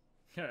yet?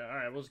 Yeah, all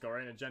right, we'll just go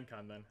right into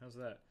GenCon then. How's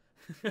that?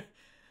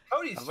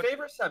 Cody's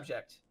favorite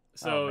subject.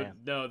 So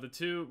no, the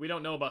two we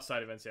don't know about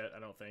side events yet. I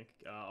don't think.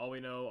 All we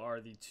know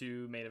are the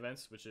 2 main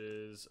events, which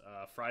is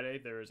Friday.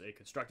 There is a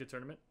constructed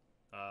tournament.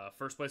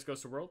 First place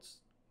goes to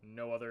Worlds.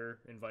 No other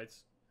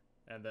invites.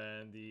 And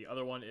then the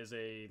other one is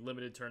a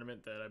limited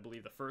tournament that I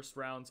believe the first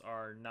rounds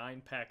are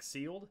 9-pack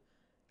sealed,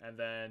 and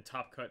then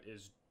top cut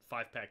is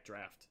 5-pack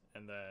draft,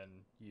 and then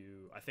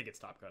I think it's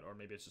top cut, or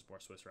maybe it's just more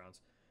Swiss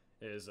rounds,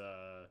 is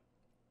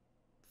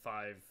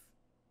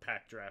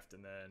 5-pack draft,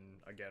 and then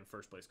again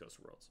first place goes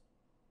to Worlds.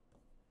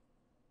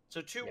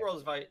 So 2 world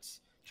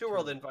invites, 2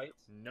 world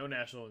invites. No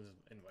national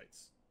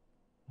invites.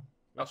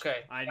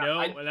 Okay. I know.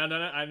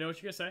 I know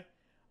what you're gonna say.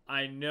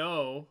 I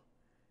know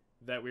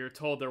that we were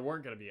told there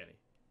weren't gonna be any,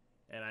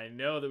 and I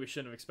know that we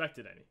shouldn't have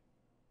expected any.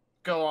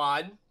 Go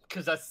on,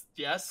 because that's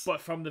yes.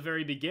 But from the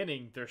very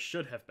beginning, there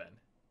should have been.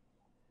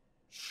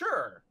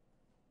 Sure.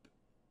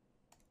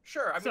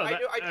 I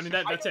mean,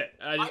 that's it.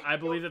 I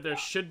believe that there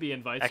should be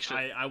invites.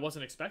 Actually, I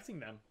wasn't expecting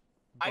them.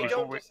 I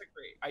don't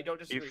disagree.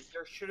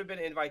 There should have been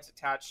invites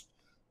attached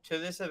to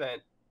this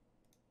event,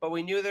 but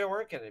we knew there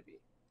weren't going to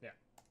be. Yeah.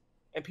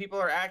 And people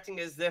are acting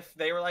as if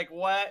they were like,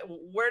 "What?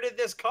 Where did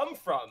this come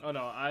from?" Oh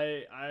no,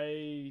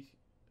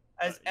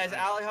 as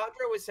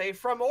Alejandro would say,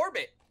 from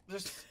orbit.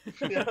 Just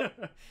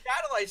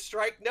satellite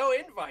strike, no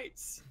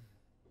invites.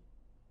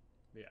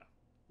 Yeah.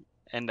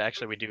 And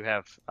actually, we do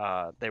have.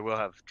 They will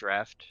have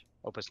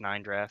Opus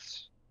 9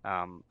 drafts.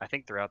 I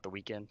think throughout the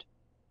weekend.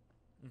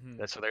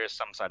 Mm-hmm. So there is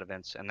some side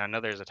events, and I know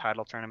there's a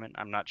title tournament.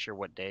 I'm not sure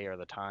what day or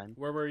the time.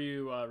 Where were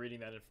you reading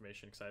that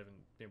information? Because I haven't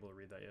been able to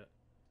read that yet.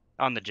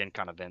 On the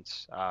GenCon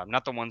events,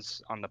 not the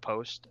ones on the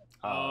post.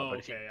 But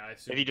okay.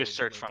 If you just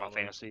search Final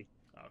Fantasy,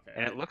 okay.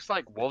 And it looks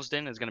like Wolves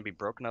Den is going to be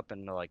broken up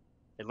into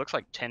it looks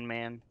like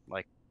 10-man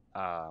Hey,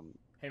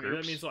 maybe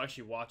groups. that means we'll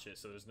actually watch it,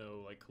 so there's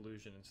no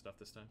collusion and stuff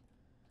this time.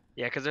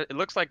 Yeah, because it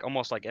looks like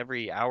almost like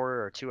every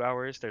hour or 2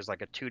 hours there's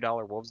like a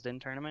 $2 Wolves Den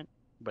tournament,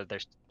 but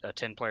there's a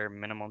 10-player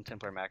minimum,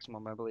 10-player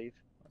maximum, I believe.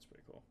 That's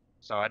pretty cool.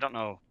 So I don't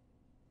know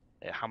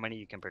how many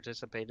you can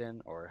participate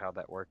in or how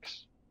that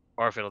works,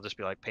 or if it'll just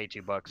be like pay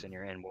 $2 and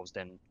you're in Wolves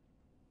Den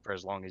for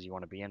as long as you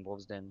want to be in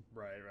Wolves Den.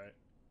 Right.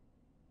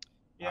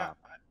 Yeah,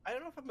 I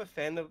don't know if I'm a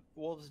fan of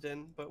Wolves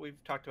Den, but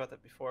we've talked about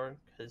that before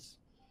because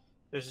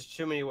there's just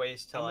too many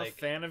ways to I'm a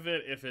fan of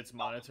it if it's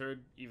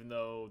monitored, even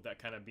though that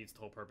kind of beats the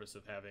whole purpose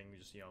of having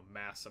just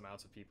mass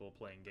amounts of people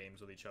playing games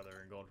with each other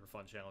and going for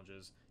fun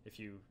challenges. If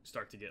you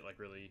start to get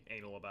really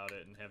anal about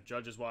it and have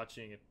judges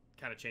watching, it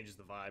kind of changes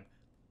the vibe.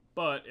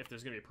 But if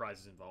there's gonna be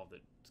prizes involved,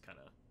 it's kind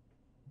of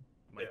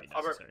might be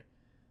necessary.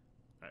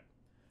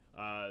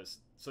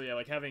 So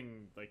yeah,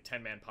 having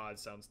 10-man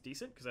pods sounds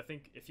decent because I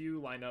think if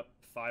you line up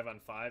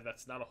 5-on-5,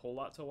 that's not a whole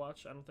lot to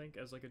watch. I don't think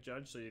as a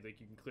judge, so you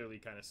can clearly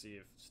kind of see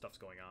if stuff's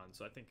going on.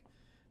 So I think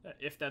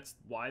if that's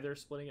why they're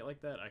splitting it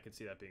like that, I could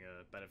see that being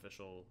a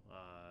beneficial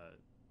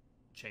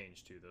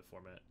change to the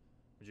format.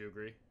 Would you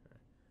agree?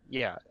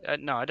 Yeah,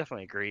 no, I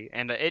definitely agree,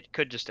 and it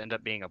could just end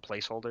up being a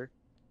placeholder.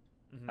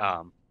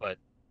 Mm-hmm. But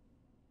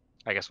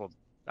I guess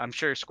I'm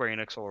sure Square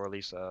Enix will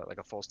release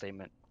a full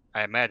statement.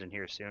 I imagine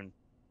here soon.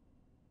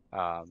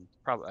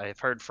 Probably I've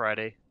heard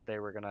Friday they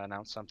were gonna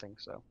announce something,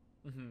 so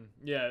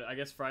Yeah, I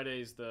guess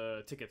Friday's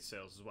the ticket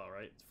sales as well,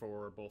 right?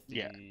 For both the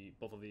Yeah.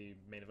 both of the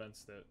main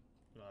events that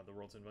the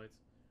Worlds invites.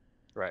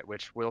 Right,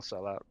 which will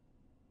sell out.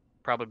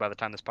 Probably by the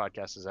time this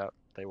podcast is out,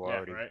 they will Yeah,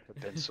 already right. have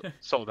been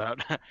sold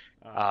out.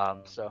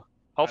 So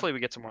hopefully we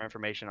get some more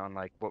information on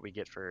like what we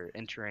get for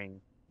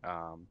entering.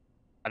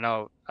 I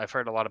know I've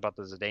heard a lot about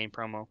the Zidane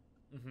promo,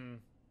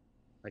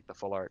 like the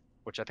full art,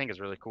 which I think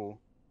is really cool.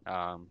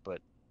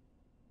 But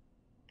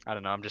I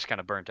don't know. I'm just kind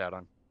of burnt out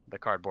on the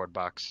cardboard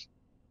box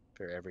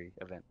for every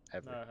event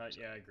ever.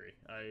 Yeah, I agree.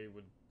 I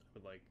would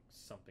like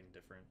something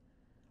different.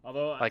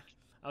 Although Like,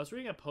 I was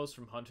reading a post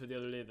from Hunter the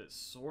other day that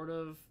sort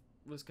of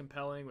was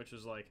compelling, which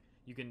was like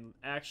you can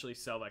actually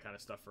sell that kind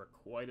of stuff for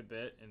quite a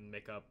bit and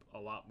make up a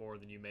lot more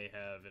than you may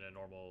have in a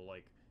normal,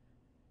 like,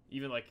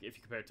 even like if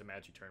you compare it to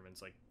Magic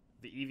tournaments, like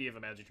the EV of a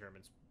Magic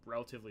tournament's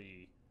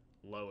relatively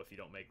low if you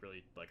don't make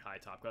really like high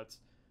top cuts.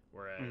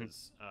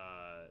 Whereas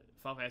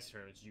Final Fantasy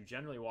tournaments, you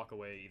generally walk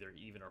away either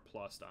even or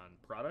plus on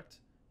product.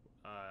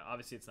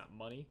 Obviously, it's not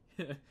money,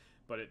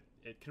 but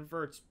it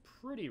converts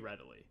pretty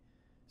readily.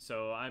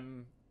 So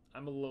I'm a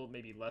little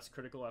maybe less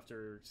critical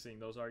after seeing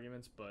those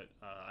arguments, but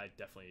I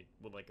definitely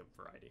would like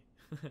a variety.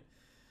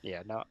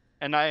 yeah, no,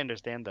 and I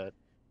understand that.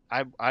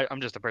 I'm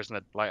just a person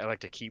that I like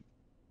to keep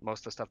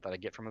most of the stuff that I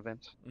get from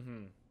events.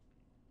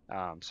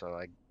 So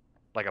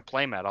like a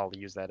playmat, I'll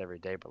use that every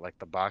day, but like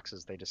the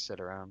boxes, they just sit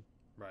around.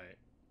 Right.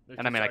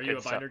 And I mean, are you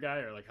a binder guy,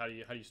 or like how do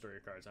you store your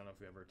cards? I don't know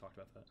if we ever talked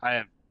about that. I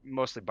have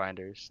mostly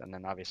binders, and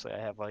then obviously I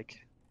have like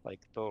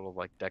the little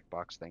like deck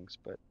box things,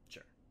 but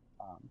Sure.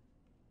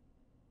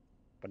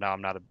 But no,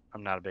 I'm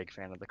not a big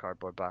fan of the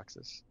cardboard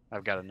boxes.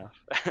 I've got enough.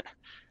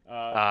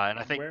 And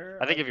I think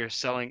if you're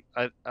selling,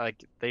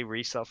 like they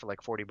resell for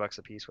like $40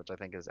 a piece, which I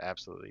think is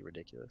absolutely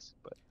ridiculous.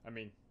 But I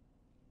mean,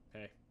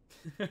 hey,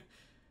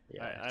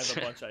 yeah, I have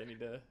a bunch I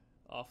need to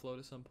offload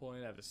at some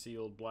point. I have a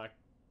sealed black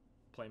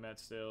playmat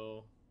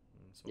still.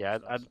 And some yeah,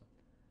 other stuff,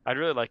 I'd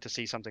really like to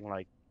see something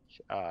like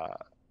how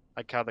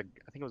I think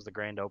it was the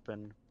Grand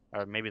Open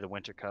or maybe the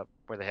Winter Cup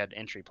where they had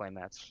entry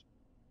playmats.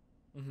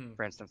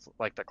 For instance,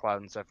 like the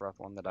Cloud and Sephiroth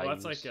one that I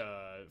use. That's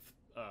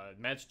like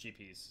Magic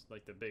GPs,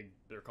 like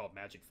they're called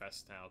Magic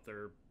Fest now.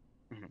 They're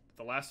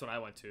the last one I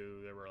went to,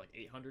 there were like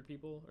 800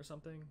 people or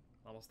something,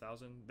 almost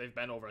 1,000. They've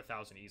been over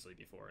 1,000 easily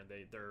before, and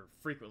they're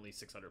frequently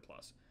 600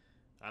 plus.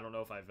 I don't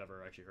know if I've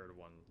ever actually heard of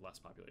one less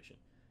population,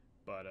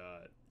 but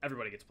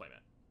everybody gets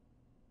playmat,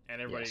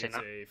 and everybody gets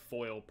a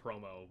foil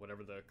promo,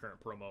 whatever the current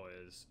promo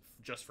is,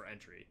 just for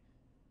entry,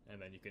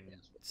 and then you can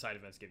side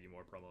events give you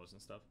more promos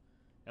and stuff.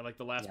 And like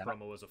the last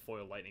promo was a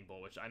foil lightning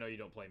bolt, which I know you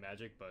don't play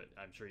Magic, but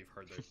I'm sure you've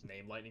heard the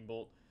name lightning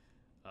bolt.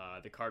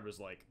 The card was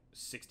like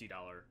 $60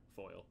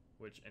 foil,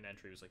 which an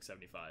entry was like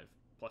 75.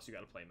 Plus you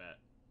got to play mat.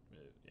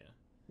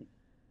 Yeah.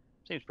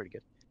 Seems pretty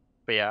good.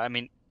 But yeah, I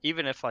mean,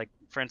 even if like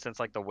for instance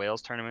like the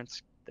Wales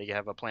tournaments, they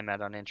have a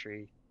playmat on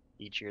entry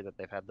each year that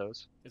they've had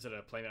those. Is it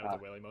a playmat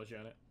with a whale emoji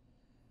on it?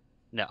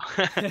 No.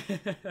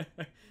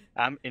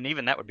 And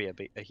even that would be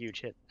a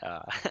huge hit.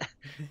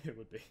 It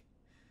would be.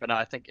 But no,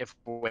 I think if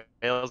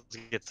Wales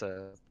gets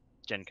a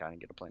GenCon and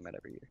get a playmat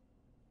every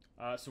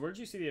year. So where did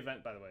you see the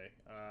event, by the way?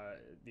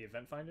 The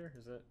event finder?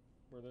 Is it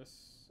where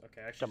this?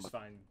 Okay, I actually just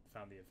found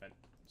the event.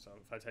 So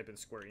if I type in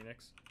Square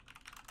Enix.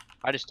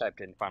 I just typed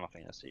in Final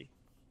Fantasy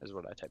is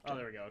what I typed in. Oh,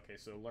 there we go. Okay,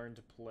 so learn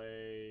to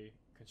play,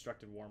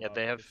 constructed warm-up. Yeah,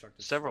 they have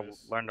several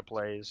Swiss. learn to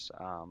plays,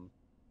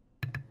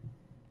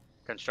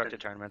 constructed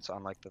tournaments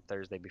on like the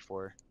Thursday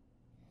before.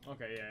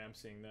 Okay, yeah, I'm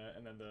seeing that.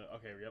 And then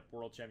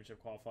World Championship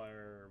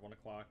qualifier, 1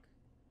 o'clock.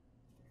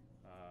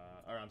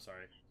 Or I'm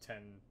sorry, 10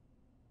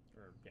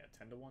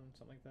 to 1,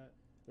 something like that.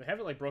 They have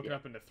it like broken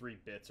up into 3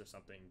 bits or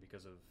something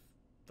because of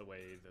the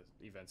way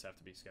the events have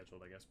to be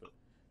scheduled, I guess. But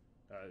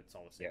it's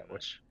all the same. Yeah,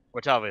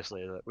 which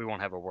obviously we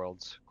won't have a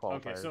Worlds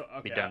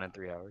qualifier be done in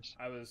 3 hours.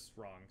 I was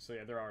wrong. So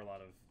yeah, there are a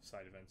lot of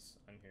side events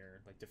on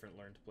here, like different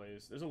learn to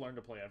plays. There's a learn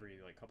to play every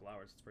like couple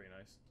hours. It's pretty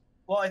nice.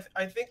 Well,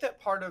 I think that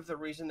part of the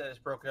reason that it's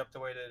broken up the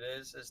way that it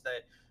is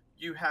that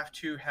you have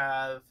to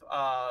have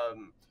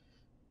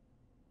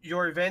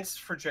your events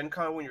for Gen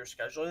Con when you're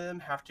scheduling them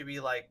have to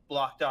be like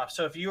blocked off.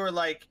 So if you are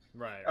like,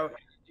 okay,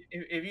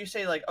 if you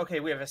say like,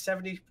 okay, we have a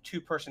 72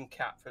 person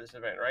cap for this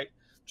event, right?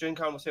 Gen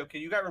Con will say, okay,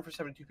 you got room for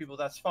 72 people.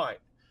 That's fine.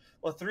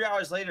 Well, 3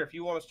 hours later, if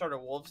you want to start a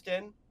Wolves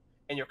Den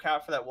and your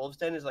cap for that Wolves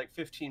Den is like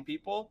 15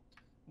 people,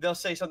 they'll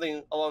say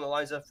something along the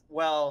lines of,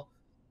 well,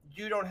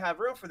 you don't have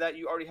room for that.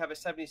 You already have a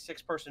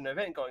 76 person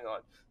event going on.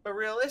 But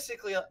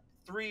realistically,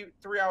 three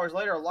hours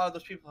later, a lot of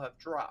those people have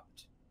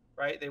dropped,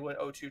 right? They went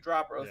 0-2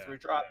 drop or 0-3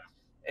 drop.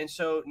 And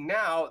so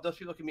now those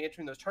people can be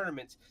entering those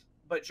tournaments.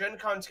 But Gen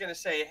Con's going to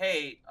say,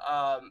 hey,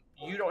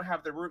 you don't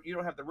have the room. You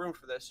don't have the room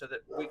for this, so that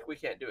we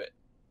can't do it.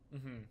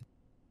 Mm-hmm.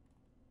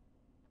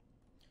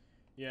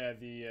 Yeah,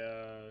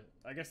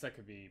 I guess that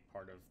could be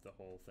part of the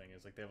whole thing.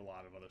 Is like they have a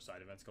lot of other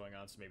side events going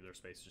on, so maybe their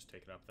space is just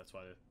taken up. That's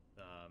why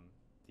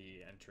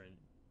the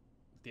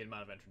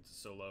amount of entrants is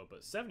so low.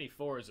 But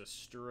 74 is a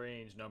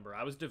strange number.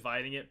 I was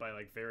dividing it by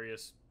like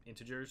various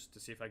integers to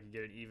see if I could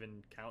get an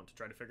even count to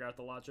try to figure out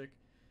the logic.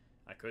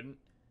 I couldn't.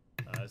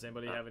 Does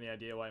anybody have any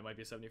idea why it might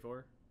be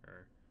 74?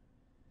 Or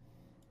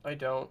I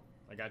don't.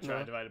 like I tried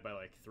to divide it by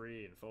like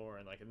 3 and 4,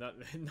 and like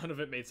none of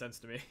it made sense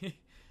to me.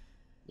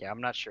 Yeah, I'm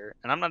not sure,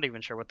 and I'm not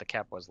even sure what the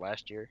cap was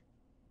last year.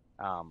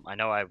 I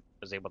know I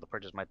was able to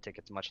purchase my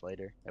tickets much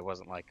later. It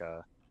wasn't like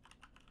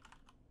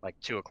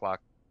 2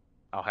 o'clock.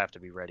 I'll have to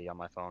be ready on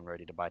my phone,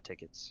 ready to buy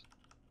tickets.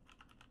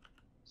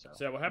 So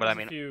So yeah, what but happens I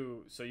mean, if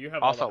you? So you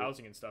have also, all the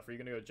housing and stuff. Are you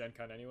gonna go to Gen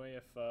Con anyway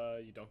if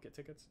you don't get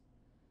tickets?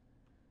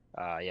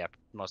 yeah,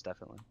 most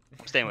definitely.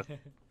 I'm staying with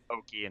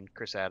Oki and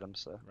Chris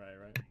Adams, so,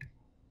 Right.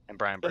 and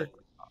Brian Burke.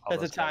 all That's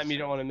a those guys. time you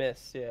don't want to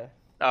miss. Yeah.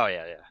 Oh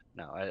yeah.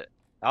 No,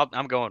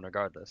 I'm going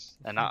regardless,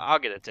 and I'll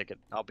get a ticket.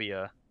 I'll be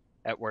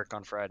at work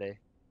on Friday,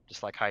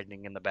 just like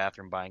hiding in the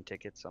bathroom buying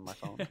tickets on my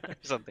phone or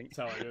something. That's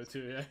how I go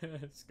too. Yeah,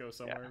 just go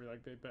somewhere and be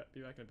like, be back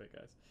in a bit,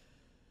 guys.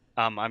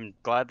 I'm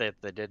glad that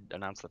they did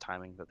announce the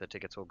timing that the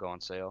tickets will go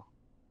on sale,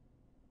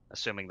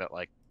 assuming that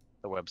like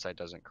the website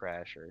doesn't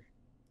crash or.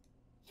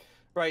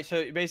 Right.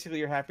 So basically,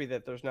 you're happy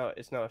that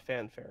it's not a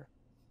fanfare.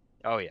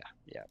 Oh yeah,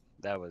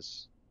 that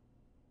was.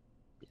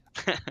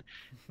 Yeah.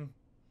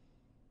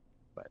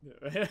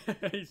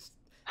 He's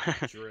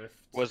drift.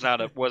 was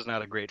not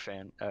a great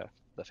fan of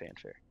the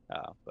fanfare,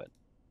 but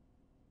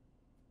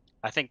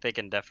I think they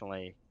can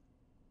definitely.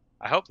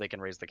 I hope they can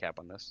raise the cap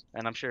on this,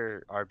 and I'm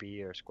sure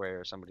RB or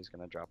Square or somebody's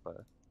gonna drop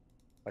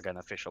an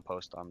official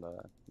post on the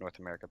North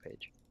America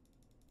page.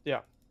 Yeah.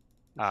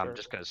 Sure.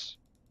 Just because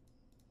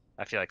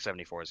I feel like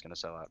 74 is gonna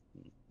sell out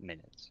in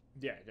minutes.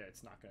 Yeah,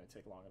 it's not gonna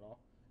take long at all.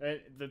 And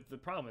the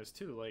problem is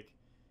too, like,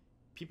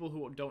 people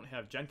who don't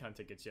have Gen Con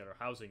tickets yet or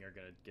housing are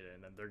gonna get in,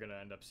 and then they're gonna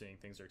end up seeing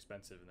things are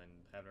expensive, and then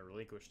having to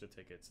relinquish the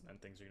tickets, and then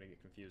things are gonna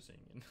get confusing.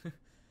 And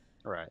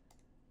Right.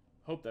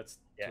 hope that's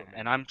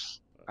And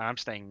I'm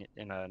staying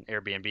in an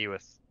Airbnb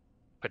with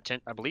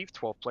I believe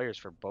 12 players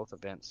for both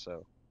events,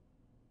 so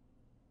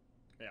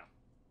yeah.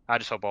 I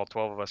just hope all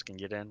 12 of us can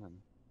get in.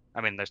 And I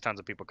mean, there's tons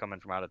of people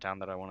coming from out of town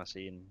that I want to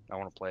see and I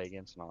want to play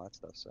against and all that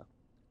stuff. So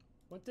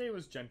What day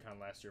was Gen Con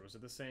last year? Was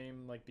it the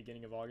same like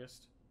beginning of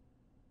August?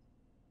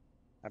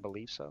 I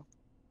believe so.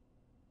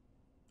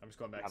 I'm just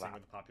going back seeing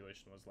what the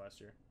population was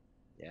last year.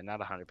 Yeah, not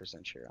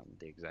 100% sure on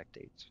the exact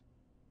dates.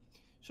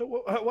 So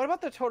what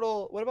about the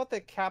total? What about the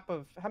cap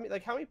of how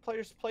many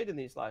players played in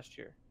these last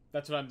year?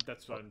 That's what I'm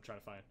trying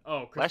to find.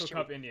 Oh, Crystal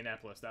Cup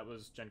Indianapolis. That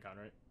was Gen Con,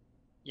 right?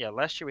 Yeah,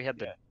 last year we had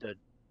the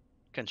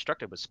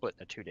constructed was split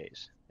into 2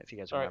 days. If you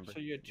guys remember. All right, so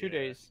you had 2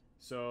 days.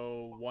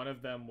 So one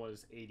of them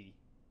was 80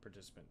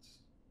 participants.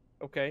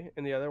 Okay,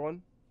 and the other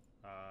one?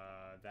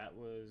 That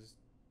was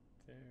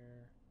there.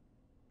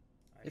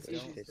 I It's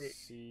don't easy.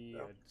 see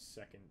a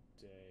second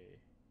day.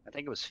 I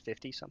think it was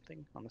 50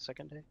 something on the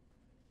second day.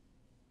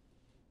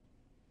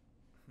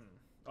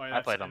 Oh yeah,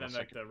 I played on and the then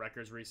like second. the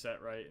records reset,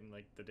 right? And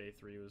like the day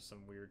 3 was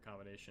some weird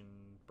combination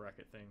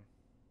bracket thing.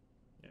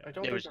 Yeah. I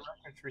don't think the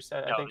records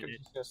reset. No, I think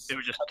it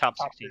was just top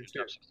 16. 32.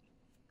 Top 16.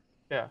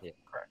 Yeah, Yeah.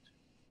 correct.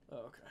 Oh,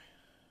 okay.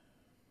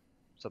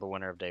 So the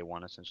winner of day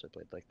 1 essentially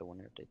played like the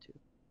winner of day 2.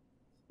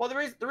 Well,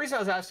 the reason I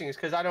was asking is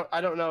because I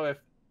don't know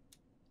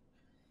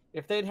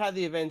if they'd had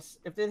the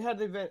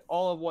event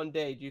all of one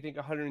day. Do you think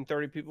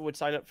 130 people would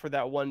sign up for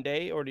that one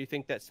day, or do you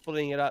think that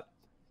splitting it up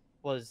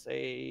was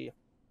a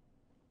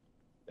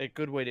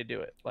good way to do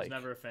it? I was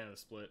never a fan of the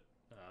split.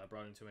 I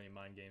brought in too many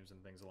mind games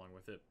and things along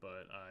with it,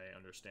 but I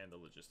understand the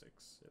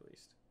logistics at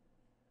least.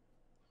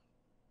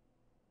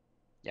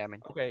 Yeah, I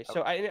mean. Okay,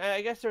 so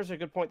I guess there's a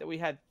good point that we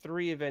had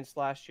 3 events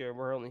last year.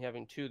 We're only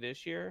having 2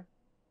 this year.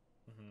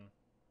 Mm-hmm.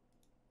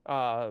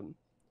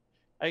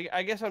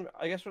 I guess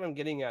what I'm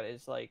getting at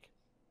is like,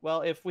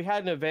 well, if we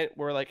had an event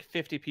where like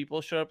 50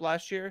 people showed up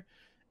last year,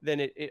 then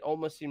it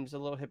almost seems a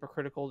little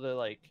hypocritical to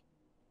like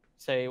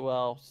say,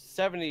 well,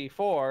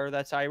 74,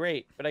 that's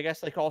irate. But I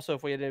guess like also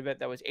if we had an event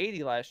that was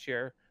 80 last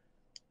year,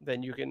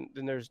 then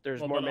there's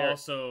more but merit.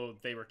 Also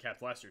they were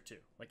capped last year too.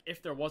 Like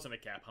if there wasn't a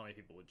cap, how many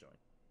people would join?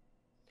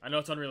 I know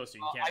it's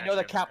unrealistic. You can't I know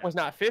the cap was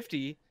not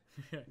 50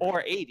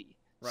 or 80.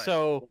 Right.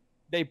 So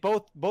they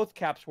both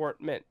caps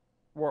weren't met.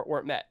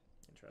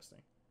 Interesting.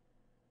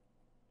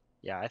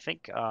 Yeah, I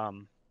think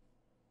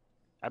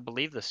I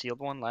believe the sealed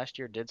one last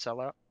year did sell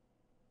out.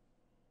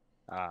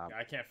 Yeah,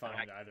 I can't find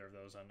either of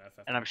those on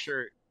FF. And I'm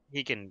sure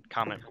he can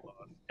comment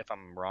if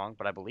I'm wrong,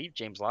 but I believe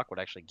James Lockwood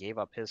actually gave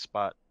up his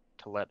spot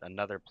to let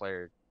another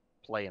player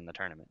play in the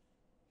tournament.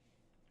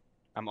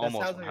 That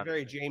sounds like a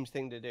very James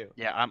thing to do.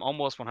 Yeah, I'm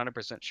almost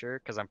 100% sure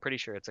because I'm pretty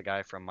sure it's a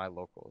guy from my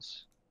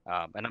locals.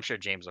 And I'm sure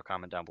James will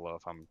comment down below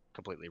if I'm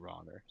completely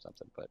wrong or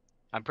something, but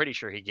I'm pretty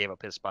sure he gave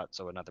up his spot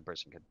so another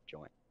person could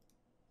join.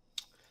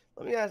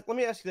 Let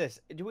me ask you this.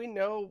 Do we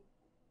know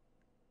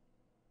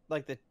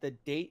like the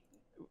date?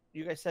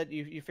 You guys said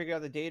you figured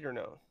out the date or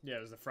no? Yeah,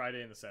 it was the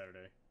Friday and the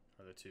Saturday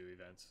are the 2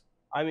 events.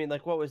 I mean,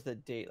 like what was the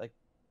date? Like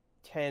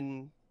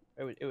 10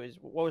 it was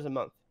what was the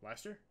month?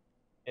 Last year?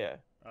 Yeah.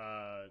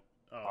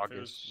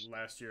 August. If it was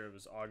last year, it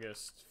was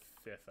August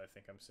 5th, I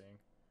think I'm seeing.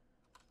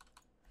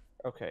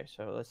 Okay,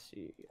 so let's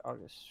see.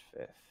 August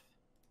 5th.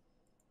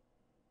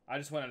 I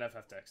just went on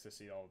FFdex to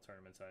see all the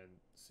tournaments I didn't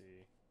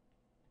see.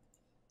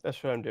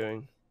 That's what I'm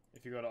doing.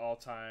 If you go to all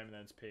time,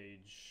 then it's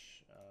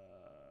page.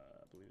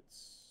 I believe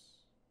it's.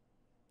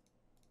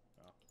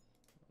 Oh, I'll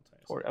tell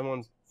you 40, I'm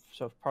on,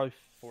 so probably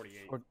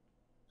 48.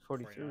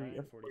 43, 49,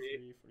 yeah,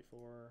 43,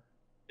 44,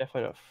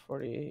 definitely not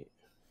 48.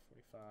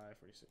 45,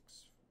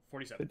 46,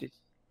 47. 50,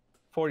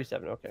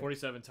 47, okay.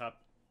 47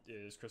 top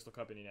is Crystal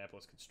Cup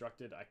Indianapolis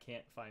constructed. I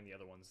can't find the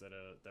other ones that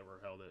were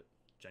held at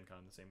Gen Con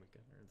the same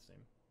weekend or the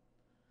same.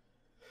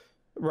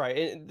 Right,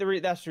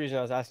 and that's the reason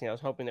I was asking. I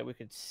was hoping that we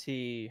could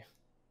see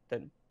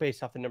that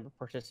based off the number of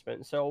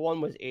participants. So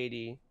one was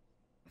 80.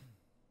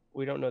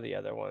 We don't know the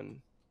other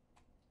one.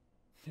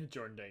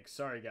 Jordan Danks.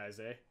 Sorry, guys,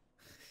 eh?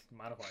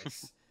 Mono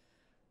Ice.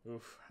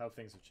 Oof, how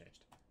things have changed.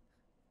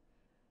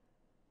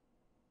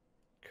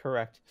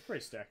 Correct. It's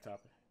pretty stacked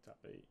top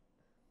 8.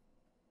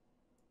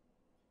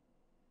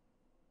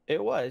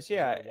 It was,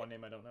 yeah. One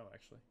name I don't know,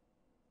 actually.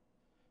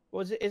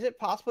 Is it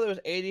possible there was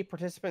 80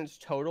 participants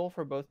total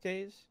for both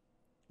days?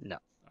 No.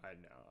 I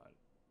know.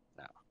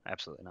 No,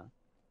 absolutely not.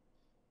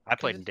 I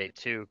played in day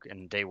 2,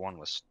 and day 1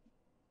 was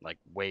like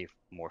way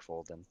more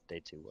full than day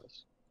 2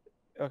 was.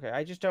 Okay,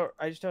 I just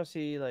don't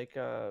see like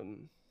yeah,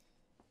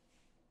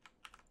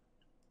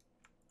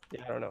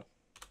 I don't know.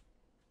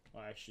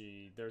 Well,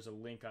 actually, there's a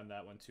link on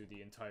that one to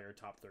the entire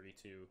top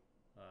 32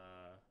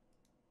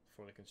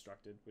 for the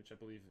constructed, which I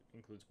believe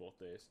includes both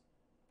days.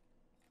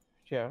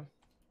 Yeah.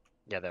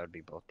 Yeah, that would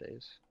be both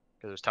days.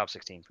 Because it was top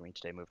 16 from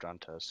each day moved on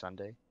to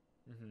Sunday.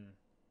 Mm-hmm.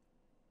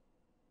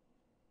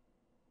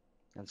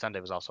 And Sunday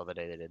was also the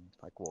day they did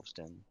like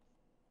Wolfston.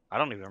 I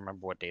don't even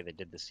remember what day they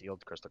did the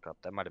sealed Crystal Cup.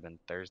 That might have been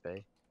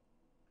Thursday.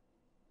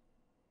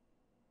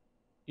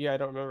 Yeah, I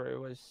don't remember. It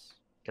was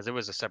Because it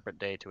was a separate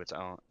day to its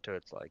own, to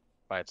its like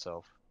by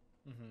itself.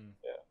 Mm-hmm.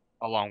 Yeah.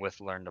 Along with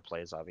learn to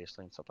plays,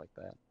 obviously, and stuff like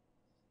that.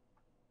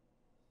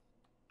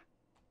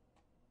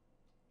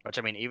 Which,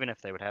 I mean, even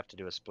if they would have to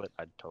do a split,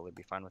 I'd totally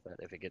be fine with that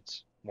if it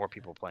gets more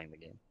people playing the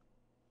game.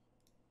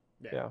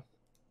 Yeah.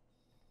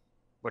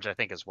 Which I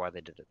think is why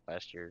they did it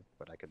last year,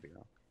 but I could be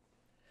wrong.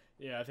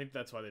 Yeah, I think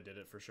that's why they did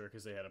it for sure,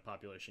 because they had a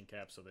population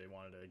cap, so they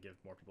wanted to give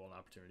more people an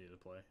opportunity to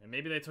play. And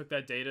maybe they took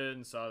that data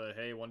and saw that,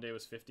 hey, one day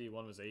was 50,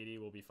 one was 80,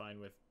 we'll be fine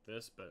with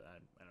this, but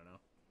I don't know.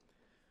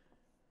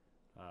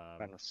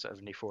 Mine was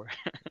 74.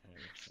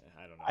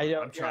 I don't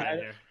know. I'm trying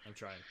here. I'm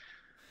trying.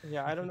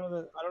 Yeah, I don't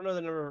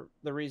know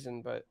the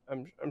reason, but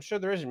I'm sure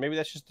there isn't. Maybe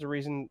that's just the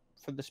reason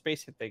for the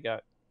space that they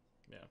got.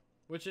 Yeah,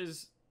 which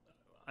is,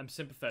 I'm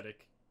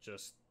sympathetic.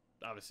 Just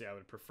obviously, I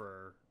would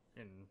prefer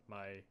in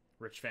my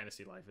rich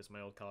fantasy life, as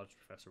my old college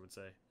professor would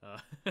say,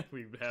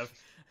 we would have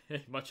a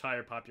much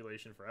higher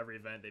population for every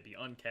event. They'd be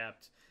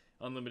uncapped,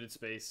 unlimited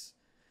space.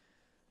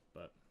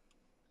 But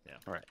yeah,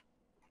 all right.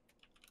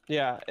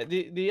 Yeah,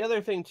 the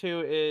other thing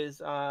too is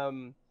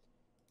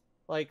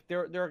like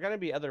there are going to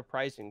be other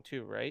pricing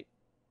too, right?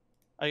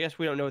 I guess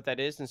we don't know what that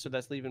is, and so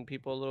that's leaving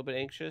people a little bit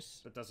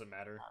anxious. It doesn't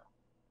matter.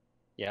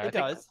 Yeah, it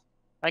does.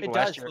 I think it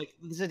last does. year... Like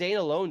Zidane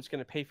alone is going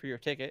to pay for your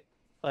ticket.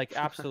 Like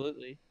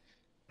absolutely.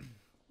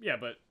 Yeah,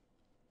 but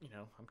you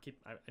know,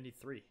 I need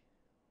 3.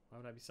 Why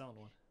would I be selling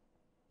one?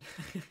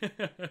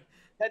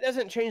 That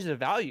doesn't change the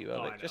value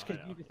of it. I just know,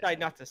 because you decide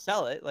not to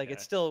sell it, like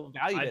it's still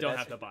valued. I don't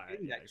have to buy it.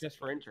 Yeah, exactly. Just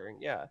for entering.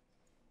 Yeah.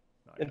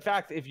 No, In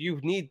fact, if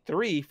you need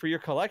 3 for your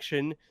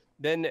collection,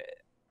 then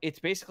it's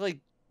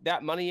basically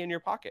that money in your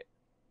pocket.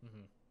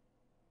 Mm-hmm.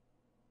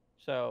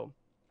 So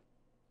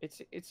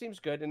it seems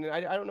good, and I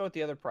don't know what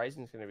the other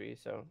pricing is going to be.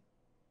 So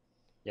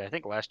yeah, I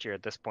think last year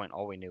at this point,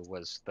 all we knew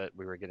was that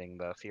we were getting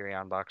the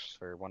Furion box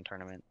for one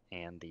tournament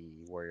and the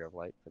Warrior of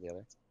Light for the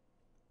other.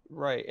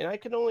 Right, and I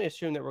can only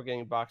assume that we're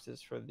getting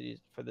boxes for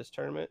this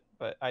tournament,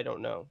 but I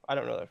don't know. I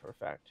don't know that for a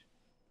fact.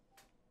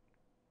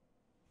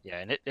 Yeah,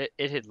 and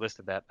it had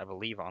listed that, I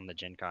believe, on the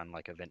GenCon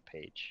like event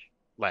page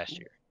last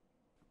year.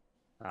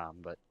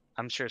 But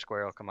I'm sure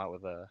Square will come out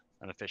with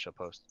an official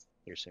post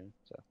here soon.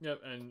 So.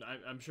 Yep, and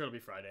I'm sure it'll be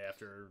Friday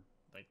after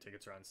like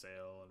tickets are on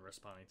sale and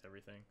responding to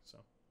everything. So.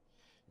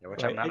 Yeah,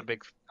 which I'm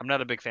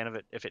not a big fan of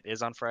it if it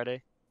is on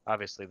Friday.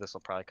 Obviously, this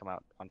will probably come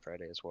out on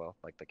Friday as well,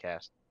 like the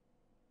cast.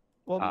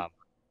 Well,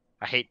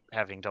 I hate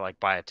having to like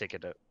buy a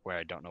ticket where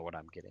I don't know what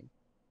I'm getting.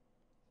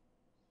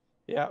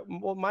 Yeah,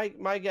 well,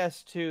 my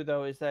guess too,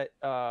 though, is that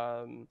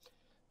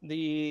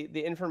the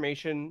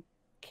information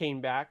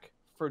came back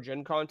for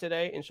Gen Con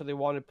today, and so they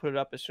wanted to put it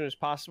up as soon as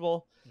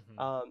possible.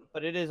 Mm-hmm.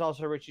 But it is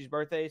also Richie's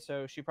birthday,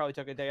 so she probably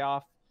took a day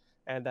off,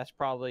 and that's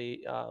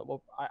probably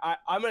well,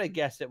 I'm gonna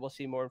guess that we'll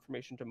see more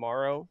information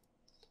tomorrow.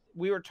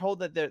 We were told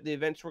that the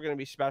events were going to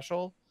be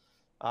special,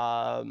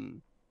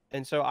 and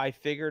so I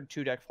figured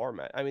 2-deck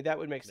format. I mean, that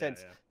would make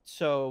sense. Yeah.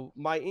 So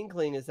my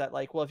inkling is that,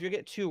 like, well, if you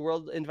get 2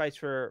 world invites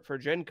for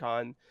Gen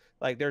Con,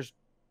 like, there's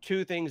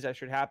 2 things that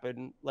should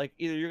happen. Like,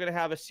 either you're going to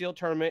have a sealed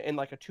tournament in,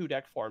 like, a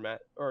 2-deck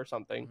format or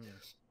something,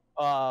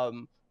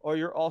 or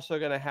you're also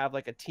going to have,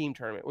 like, a team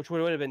tournament, which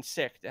would have been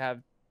sick to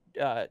have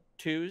 2s.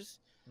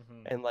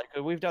 Mm-hmm. And, like,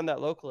 we've done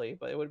that locally,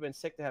 but it would have been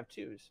sick to have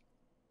 2s.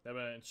 That would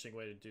be an interesting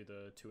way to do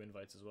the 2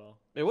 invites as well.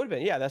 It would have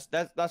been, yeah.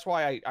 That's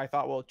why I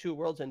thought, well, 2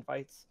 worlds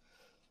invites.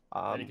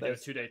 And you could do a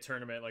 2-day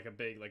tournament, like a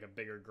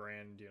bigger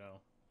grand, you know,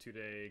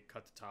 2-day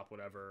cut to top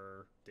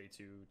whatever day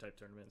 2 type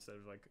tournament instead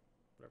of like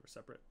whatever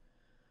separate.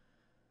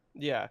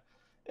 Yeah,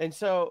 and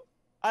so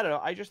I don't know.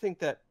 I just think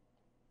that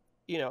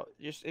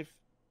just if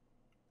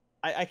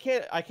I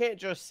can't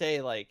just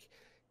say like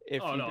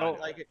if you don't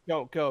like it,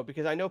 don't go,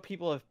 because I know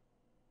people have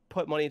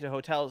put money into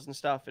hotels and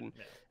stuff and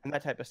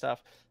that type of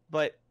stuff.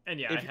 But I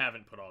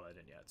haven't put all that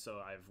in yet, so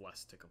I have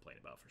less to complain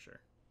about for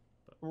sure.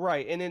 But.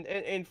 Right,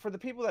 and for the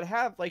people that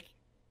have, like,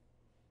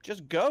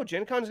 just go.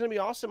 Gen Con's gonna be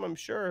awesome. I'm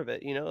sure of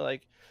it.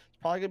 Like, it's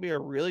probably gonna be a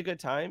really good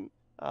time.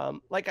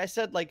 Like I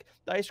said, like,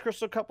 the Ice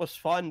Crystal Cup was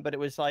fun, but it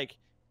was like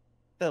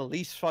the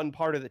least fun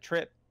part of the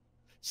trip.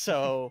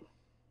 So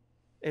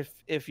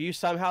if you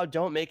somehow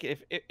don't make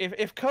it,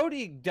 if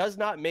Cody does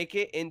not make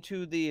it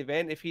into the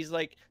event, if he's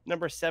like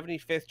number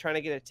 75th trying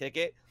to get a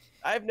ticket,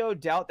 I have no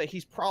doubt that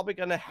he's probably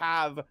gonna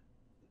have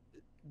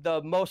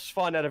the most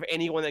fun out of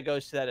anyone that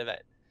goes to that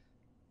event.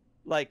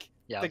 Like,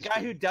 the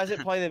guy who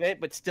doesn't play the event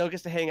but still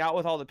gets to hang out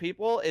with all the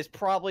people is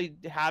probably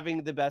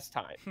having the best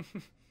time.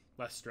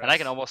 Less stress. And I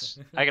can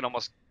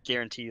almost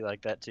guarantee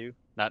like that too.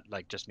 Not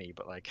like just me,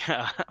 but like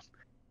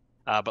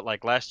but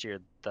like last year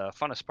the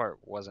funnest part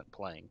wasn't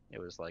playing. It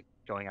was like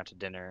going out to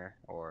dinner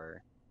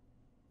or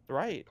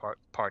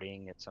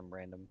partying at some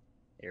random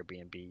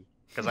Airbnb,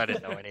 because I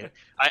didn't know any.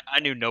 I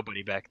knew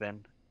nobody back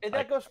then. And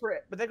that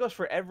goes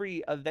for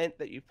every event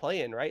that you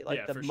play in, right?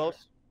 Like,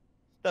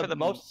 the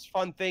most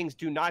fun things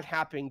do not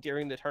happen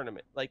during the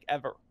tournament, like,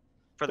 ever.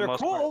 They're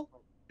most cool,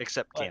 part,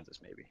 except Kansas,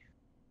 maybe.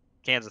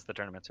 Kansas, the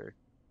tournaments are.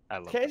 I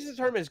love Kansas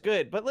tournament is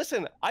good, but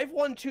listen, I've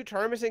won 2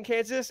 tournaments in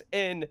Kansas,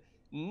 and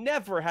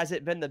never has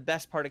it been the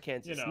best part of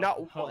Kansas.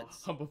 Not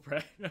once. Humble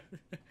brag.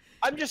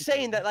 I'm just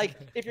saying that, like,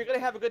 if you're gonna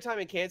have a good time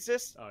in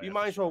Kansas, you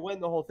might as well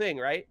win the whole thing,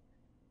 right?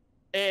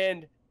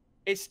 And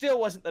it still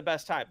wasn't the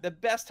best time. The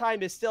best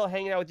time is still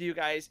hanging out with you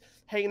guys,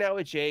 hanging out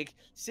with Jake,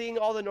 seeing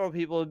all the normal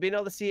people, being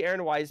able to see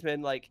Aaron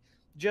Wiseman, like,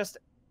 just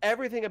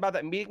everything about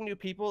that, meeting new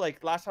people.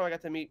 Like, last time I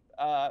got to meet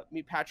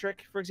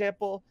Patrick, for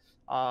example,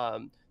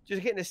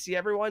 just getting to see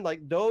everyone.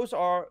 Like, those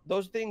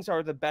things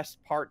are the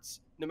best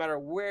parts, no matter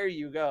where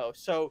you go.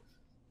 So,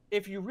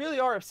 if you really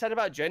are upset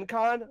about Gen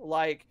Con,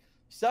 like,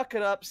 suck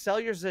it up,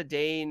 sell your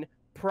Zidane,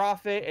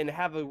 profit, and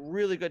have a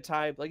really good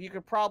time. Like, you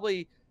could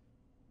probably,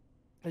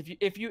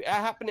 if you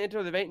happen to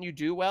enter the event and you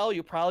do well,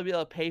 you'll probably be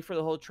able to pay for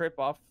the whole trip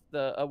off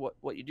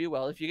what you do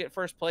well. If you get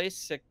first place,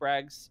 sick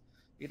brags,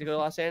 you get to go to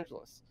Los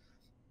Angeles.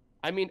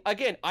 I mean,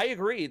 again, I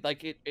agree.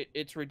 Like,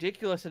 it's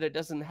ridiculous that it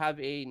doesn't have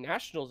a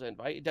nationals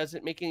invite. It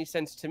doesn't make any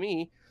sense to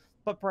me,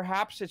 but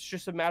perhaps it's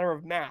just a matter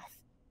of math.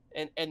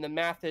 And the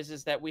math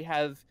is that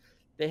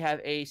they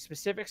have a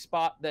specific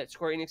spot that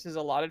Square Enix has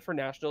allotted for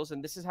nationals,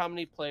 and this is how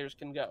many players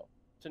can go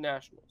to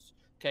nationals.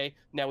 Okay,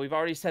 now we've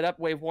already set up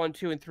wave 1,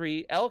 2, and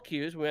 3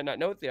 LQs. We might not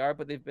know what they are,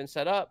 but they've been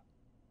set up.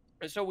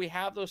 And so we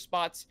have those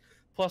spots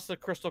plus the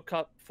Crystal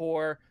Cup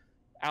for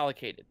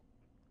allocated.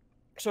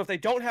 So if they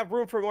don't have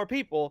room for more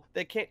people,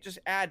 they can't just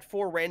add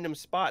 4 random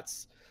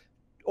spots.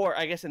 Or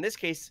I guess in this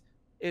case,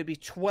 it would be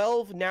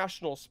 12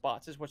 national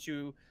spots is what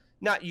you,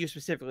 not you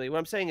specifically. What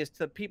I'm saying is, to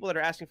the people that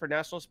are asking for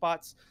national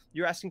spots,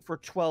 you're asking for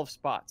 12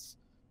 spots,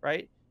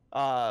 right?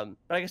 But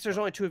I guess there's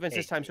only 2 events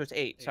this time, so it's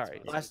 8. Sorry.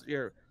 Spots. Last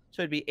year.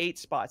 So it'd be 8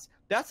 spots.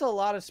 That's a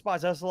lot of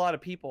spots. That's a lot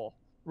of people,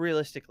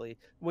 realistically,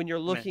 when you're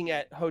looking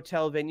at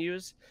hotel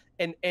venues.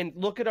 And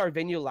look at our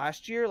venue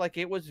last year. Like,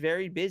 it was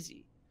very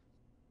busy.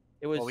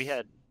 It was. Well, we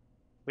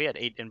had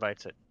 8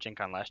 invites at Gen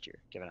Con last year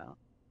given out.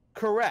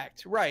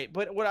 Correct. Right.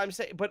 But what I'm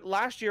saying, but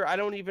last year, I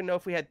don't even know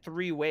if we had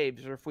 3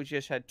 waves or if we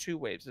just had 2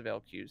 waves of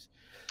LQs.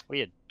 We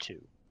had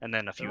 2. And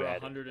then a few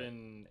added.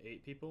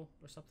 108 people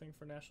or something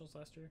for nationals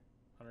last year.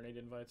 108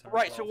 invites.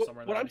 Right. So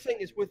what I'm saying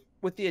is,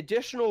 with the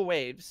additional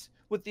waves,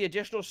 with the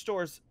additional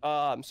stores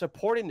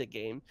supporting the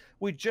game,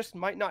 we just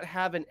might not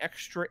have an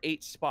extra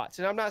 8 spots.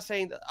 And I'm not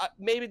saying that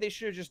maybe they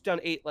should have just done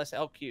 8 less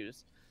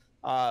LQs,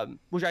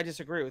 which I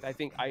disagree with. I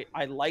think I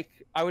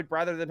would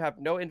rather them have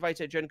no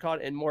invites at Gen Con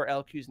and more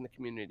LQs in the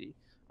community.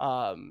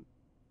 But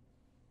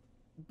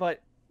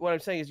what I'm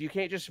saying is, you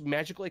can't just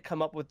magically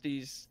come up with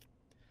these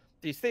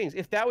things.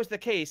 If that was the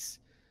case,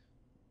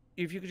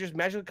 if you could just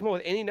magically come up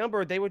with any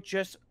number, they would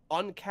just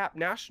uncap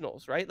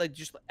nationals, right? Like,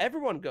 just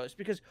everyone goes,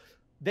 because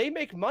they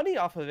make money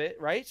off of it,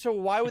 right? So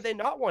why would they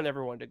not want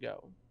everyone to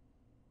go?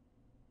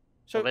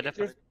 So well,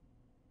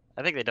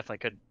 I think they definitely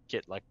could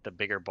get like the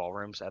bigger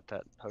ballrooms at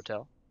that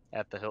hotel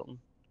at the Hilton.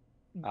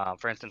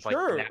 For instance,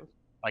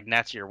 like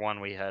Nats year 1,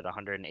 we had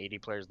 180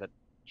 players that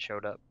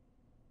showed up,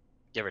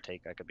 give or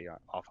take. I could be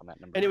off on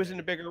that number. And it was in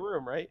a bigger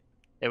room, right?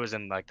 It was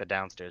in like the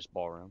downstairs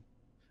ballroom.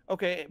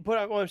 Okay,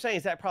 but what I'm saying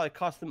is that probably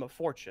cost them a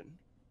fortune.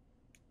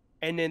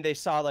 And then they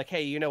saw, like,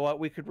 hey, you know what?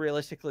 We could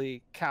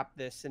realistically cap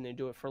this and then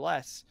do it for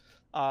less,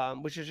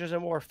 which is just a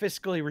more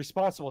fiscally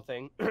responsible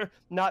thing.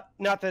 Not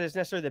that it's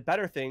necessarily the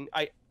better thing.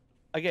 I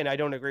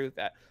don't agree with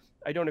that.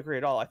 I don't agree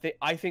at all.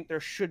 I think there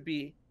should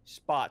be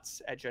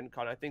spots at Gen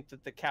Con. I think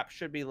that the cap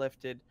should be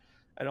lifted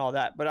and all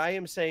that. But I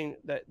am saying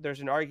that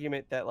there's an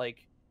argument that,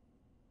 like,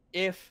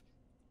 if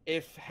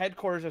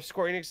headquarters of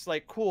Square Enix is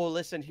like, cool,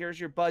 listen, here's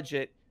your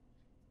budget,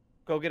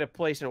 go get a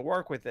place and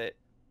work with it,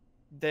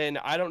 then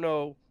I don't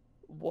know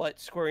what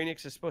Square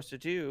Enix is supposed to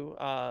do.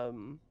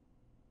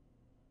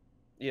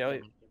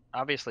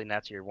 Obviously,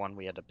 Nats Year 1,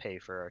 we had to pay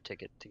for our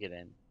ticket to get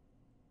in.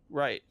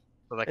 Right.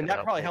 So that And could that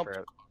help probably pay helped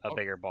for a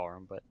bigger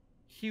ballroom, but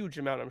huge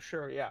amount, I'm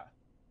sure. Yeah,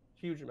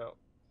 huge amount.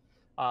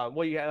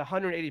 Well, you had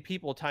 180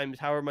 people times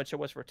however much it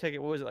was for a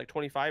ticket. What was it, like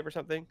 25 or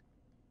something?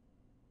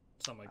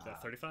 Something like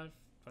that. 35?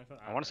 25?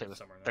 I want to say it was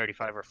somewhere in there.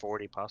 35 or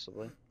 40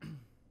 possibly.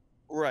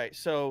 Right.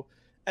 So,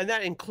 and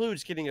that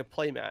includes getting a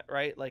playmat,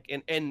 right? Like,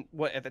 and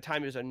what at the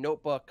time it was a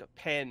notebook, a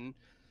pen,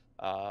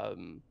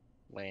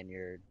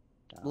 Lanyard.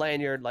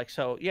 lanyard. Like,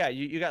 so yeah,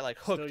 you got like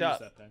hooked Still up.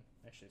 use that pen.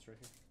 Actually, it's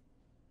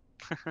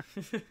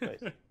right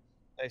here.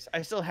 Nice.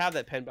 I still have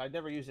that pen, but I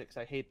never use it because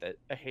I hate that.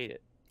 I hate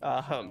it.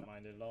 I don't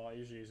mind it at all. I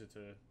usually use it to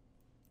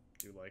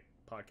do like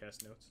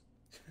podcast notes.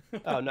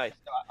 Oh, nice.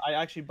 I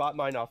actually bought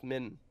mine off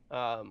Min.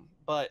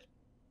 But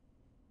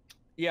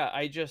yeah,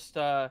 I just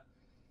I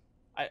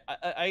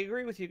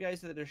agree with you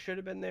guys that there should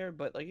have been there,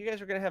 but like you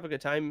guys are gonna have a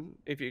good time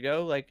if you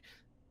go. Like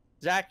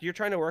Zach, you're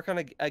trying to work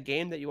on a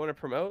game that you want to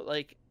promote.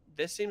 Like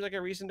this seems like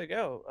a reason to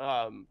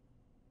go.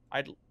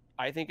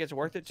 I think it's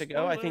worth it to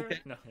go. I think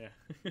that no, yeah.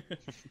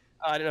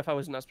 I don't know if I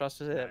was not supposed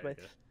to say that, but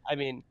I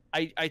mean,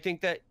 I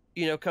think that,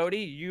 you know,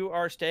 Cody, you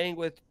are staying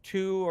with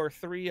 2 or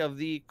 3 of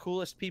the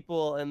coolest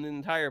people in the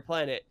entire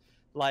planet.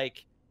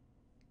 Like,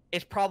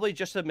 it's probably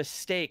just a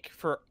mistake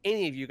for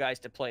any of you guys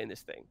to play in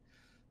this thing.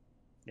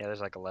 Yeah,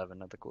 there's like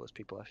 11 of the coolest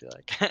people, I feel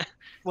like.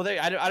 Well,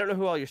 I don't know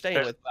who all you're staying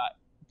with. It's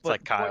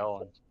like Kyle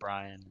and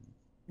Brian. And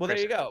well, there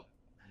you go.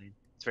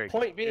 It's very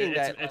Point being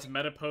that it's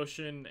Meta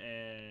Potion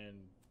and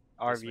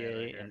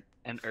RVA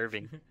and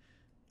Irving.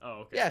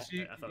 Oh, okay. Yeah, so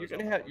you're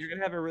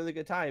gonna have a really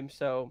good time.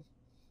 So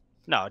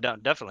no,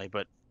 definitely,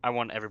 but I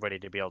want everybody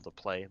to be able to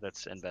play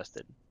that's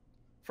invested.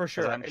 For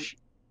sure.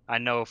 I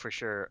know for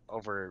sure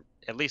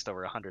at least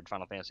over 100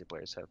 Final Fantasy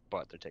players have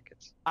bought their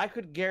tickets. I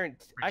could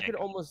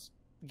almost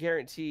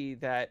guarantee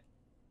that.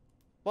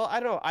 Well, I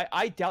don't know.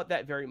 I doubt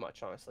that very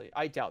much, honestly.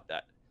 I doubt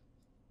that.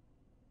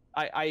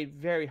 I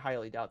very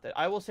highly doubt that.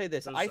 I will say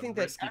this. I think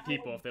that risky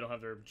people if they don't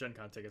have their Gen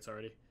Con tickets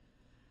already.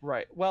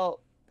 Right. Well,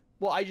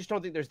 I just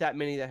don't think there's that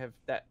many that have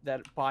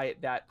that buy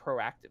it that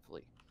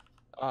proactively.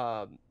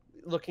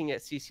 Looking at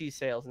CC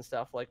sales and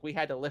stuff, like we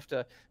had to lift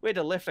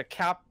a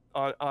cap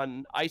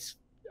on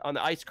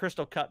the Ice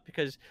Crystal Cup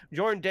because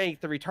Jordan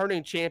Dank, the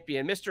returning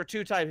champion, Mr.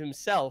 Two-Time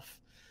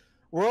himself,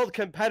 world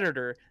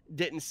competitor,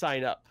 didn't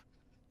sign up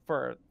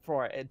for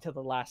it until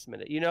the last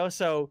minute. You know,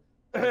 so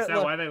is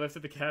that why they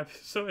lifted the cap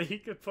so that he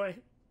could play?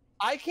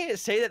 I can't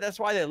say that that's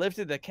why they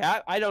lifted the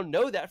cap. I don't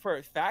know that for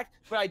a fact,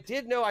 but I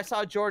did know I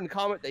saw Jordan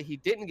comment that he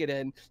didn't get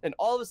in, and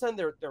all of a sudden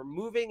they're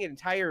moving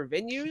entire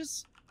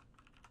venues.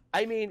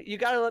 I mean, you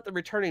got to let the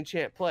returning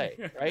champ play,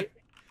 right?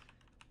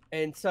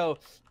 And so,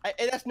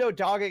 and that's no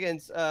dog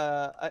against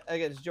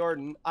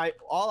Jordan.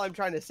 All I'm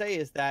trying to say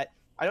is that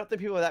I don't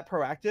think people are that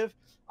proactive.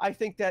 I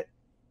think that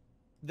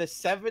the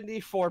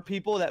 74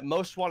 people that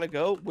most want to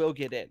go will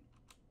get in.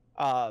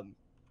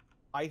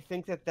 I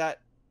think that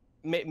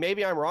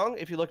maybe I'm wrong.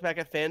 If you look back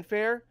at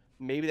Fanfare,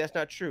 maybe that's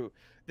not true.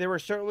 There were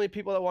certainly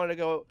people that wanted to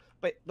go,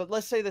 but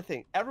let's say the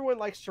thing. Everyone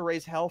likes to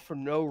raise hell for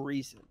no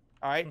reason,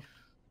 all right?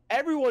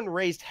 Everyone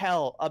raised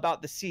hell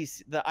about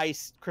the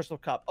Ice Crystal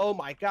Cup. Oh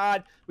my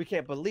God, we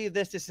can't believe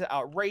this. This is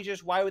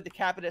outrageous. Why would they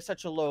cap it at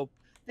such a low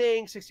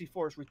thing?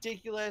 64 is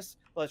ridiculous.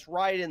 Let's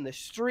riot in the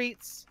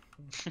streets.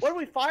 What did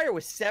we fire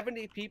with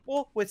 70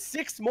 people? With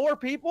 6 more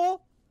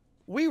people?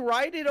 We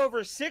rioted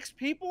over 6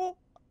 people?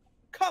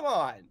 Come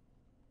on.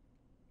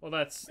 Well,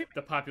 that's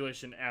the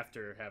population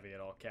after having it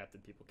all capped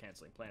and people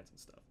canceling plans and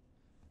stuff.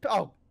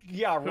 Oh,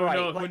 yeah, right.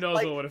 Who knows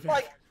what would have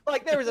been.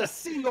 Like there was a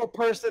single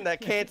person that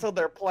canceled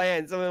their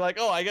plans, and they're like,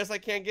 "Oh, I guess I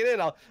can't get in.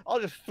 I'll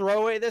just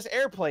throw away this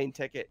airplane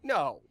ticket."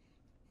 No,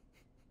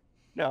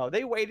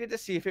 they waited to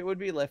see if it would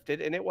be lifted,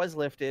 and it was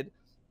lifted.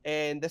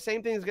 And the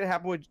same thing is going to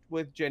happen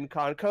with Gen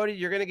Con. Cody,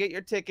 you're going to get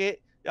your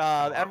ticket.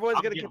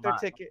 Everyone's going to get their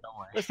ticket.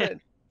 Listen,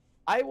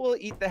 I will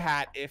eat the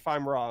hat if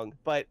I'm wrong,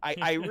 but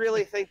I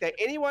really think that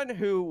anyone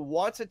who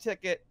wants a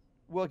ticket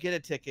will get a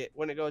ticket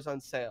when it goes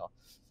on sale.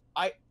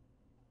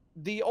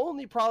 The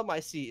only problem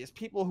I see is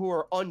people who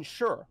are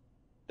unsure,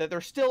 that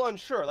they're still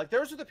unsure. Like,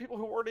 those are the people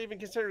who weren't even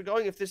considered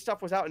going if this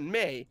stuff was out in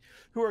May,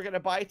 who are going to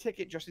buy a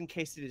ticket just in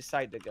case they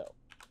decide to go.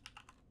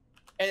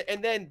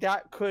 And then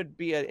that could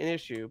be an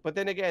issue. But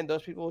then again,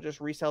 those people will just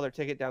resell their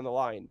ticket down the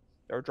line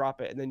or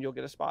drop it, and then you'll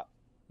get a spot.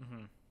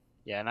 Mm-hmm.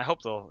 Yeah, and I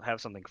hope they'll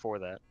have something for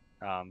that.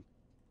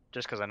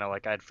 Just because I know,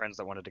 like, I had friends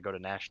that wanted to go to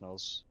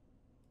Nationals.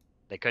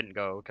 They couldn't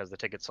go because the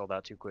tickets sold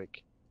out too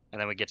quick.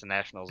 And then we get to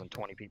Nationals and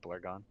 20 people are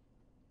gone.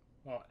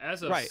 Well,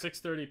 as of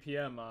 6:30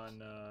 p.m.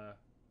 on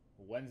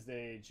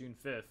Wednesday, June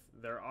 5th,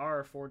 there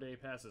are 4-day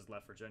passes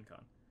left for Gen Con.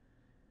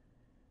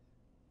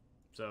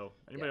 So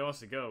anybody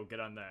wants to go, get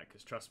on that.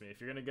 Because trust me, if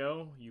you're going to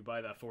go, you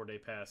buy that 4-day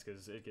pass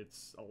because it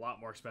gets a lot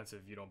more expensive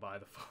if you don't buy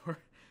the 4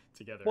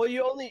 together. Well,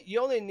 you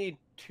only need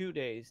 2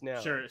 days now.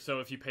 Sure.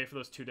 So if you pay for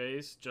those 2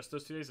 days, just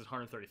those 2 days, it's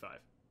 135.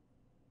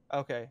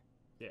 Okay.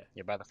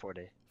 Yeah, buy the 4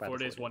 day. 4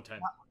 days, 110.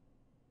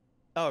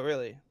 Oh,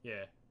 really?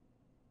 Yeah.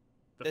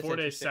 The That's 4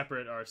 days interesting.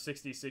 separate are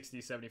 60,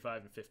 60,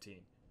 75, and 15.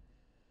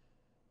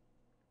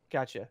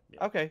 Gotcha.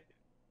 Yeah. Okay.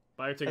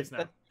 Buy your tickets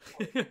now.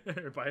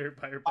 Or buy your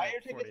Buy your 4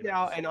 tickets day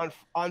now, passes. and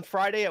on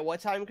Friday at what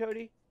time,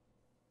 Cody?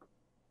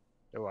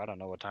 Oh, I don't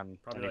know what time.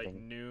 Probably like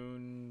anything.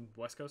 noon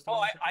West Coast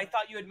Oh, time. I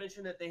thought you had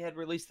mentioned that they had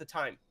released the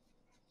time.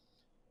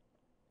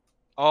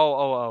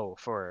 Oh,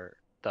 for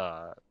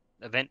the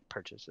event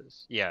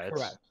purchases. Yeah, it's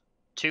Correct.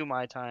 2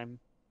 my time,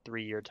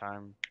 3 your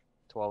time,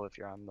 12 if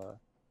you're on the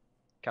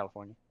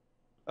California.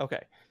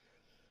 Okay.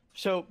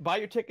 So buy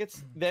your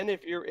tickets then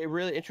if you're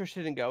really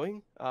interested in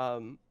going.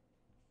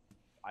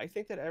 I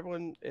think that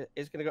everyone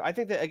is going to go. I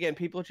think that again,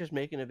 people are just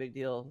making a big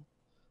deal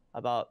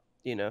about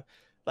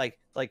like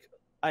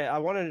I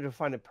wanted to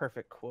find a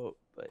perfect quote,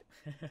 but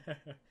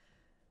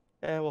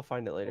we'll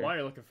find it later. While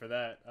you're looking for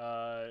that,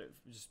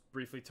 just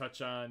briefly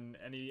touch on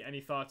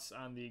any thoughts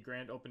on the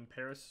Grand Open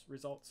Paris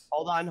results.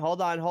 Hold on.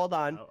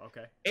 Oh,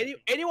 okay.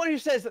 Anyone who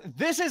says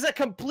this is a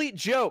complete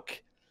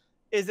joke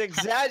is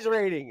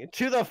exaggerating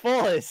to the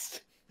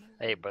fullest.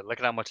 Hey, but look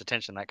at how much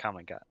attention that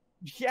comment got.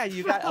 Yeah,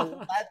 you got 11.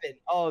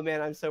 Oh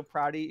man, I'm so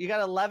proud of you. You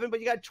got 11,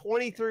 but you got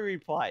 23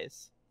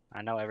 replies.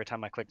 I know every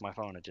time I click my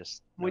phone, it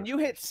just. When you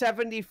hit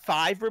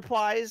 75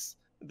 replies,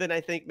 then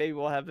I think maybe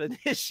we'll have an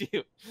issue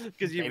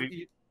because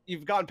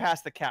you've gone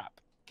past the cap.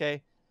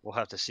 Okay. We'll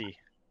have to see.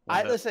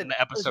 When when the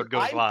episode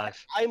goes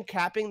live. I'm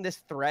capping this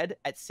thread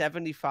at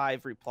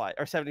 75 replies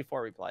or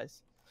 74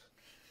 replies.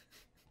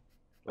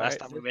 Last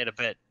time we made a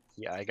bet,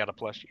 yeah, I got to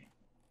plus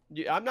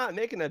you. I'm not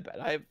making a bet.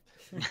 I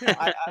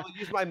will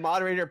use my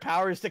moderator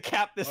powers to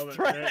cap this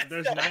thread.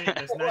 There's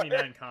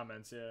 99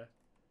 comments. Yeah.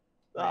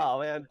 Oh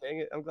man, dang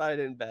it! I'm glad I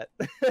didn't bet.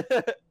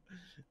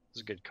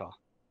 It's a good call.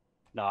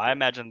 No, I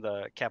imagine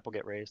the cap will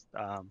get raised.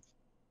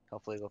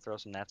 Hopefully they'll throw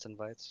some Nats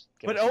invites.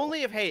 But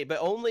only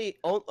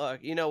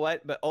you know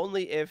what? But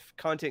only if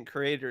content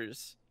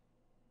creators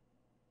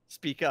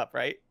speak up,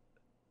 right?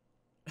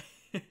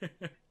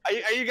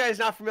 Are you guys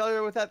not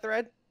familiar with that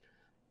thread?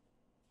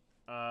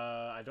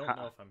 I don't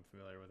know if I'm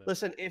familiar with it.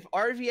 Listen, if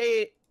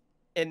RVA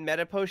and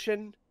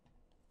Metapotion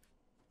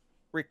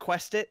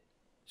request it,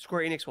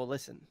 Square Enix will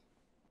listen.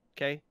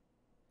 Okay.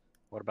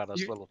 What about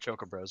us little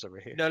Chocobros over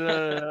here?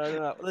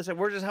 No. Listen,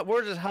 we're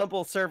just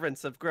humble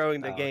servants of growing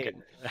the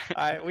game. Okay.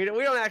 All right, we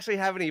don't actually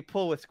have any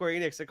pull with Square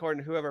Enix,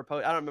 according to whoever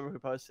posted. I don't remember who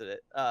posted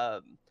it.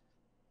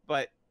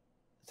 But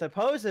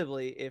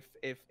supposedly,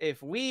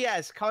 if we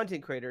as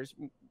content creators,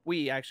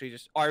 we actually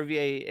just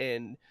RVA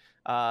and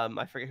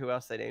I forget who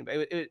else they named,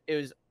 but it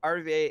was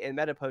RVA and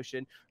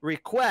Metapotion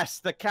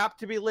request the cap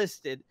to be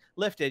lifted.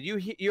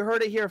 You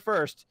heard it here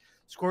first.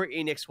 Square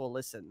Enix will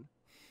listen.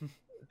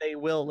 They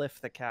will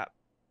lift the cap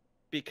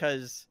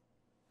because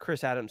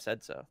Chris Adams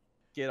said so.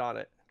 Get on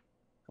it.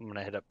 I'm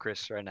gonna hit up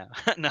Chris right now.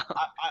 No,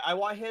 I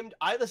want him.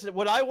 Listen.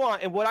 What I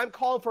want and what I'm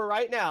calling for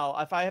right now.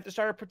 If I have to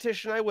start a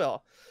petition, I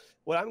will.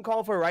 What I'm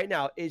calling for right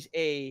now is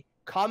a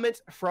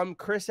comment from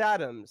Chris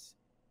Adams,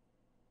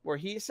 where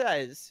he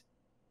says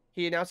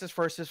he announces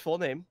first his full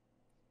name,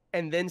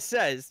 and then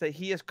says that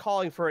he is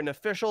calling for an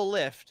official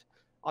lift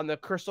on the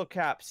Crystal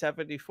Cap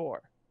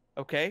 74.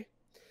 Okay,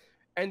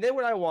 and then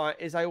what I want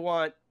is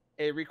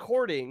a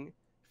recording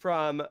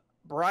from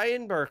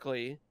Brian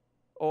Berkeley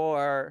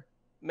or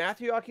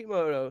Matthew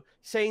Akimoto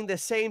saying the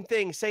same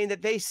thing, saying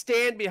that they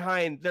stand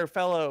behind their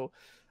fellow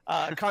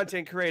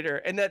content creator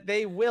and that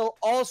they will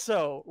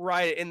also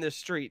riot in the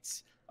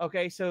streets.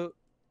 Okay, so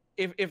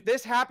if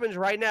this happens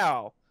right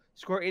now,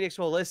 Square Enix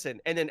will listen,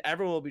 and then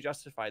everyone will be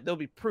justified. There'll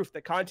be proof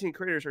that content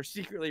creators are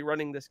secretly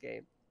running this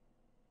game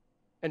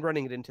and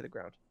running it into the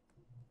ground.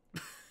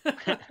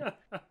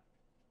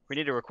 we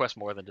need to request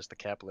more than just the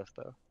cap lift,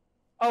 though.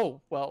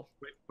 Oh, well.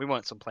 We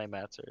want some play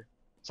mats or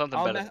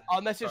something better.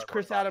 I'll message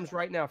Chris Adams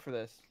right now for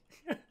this.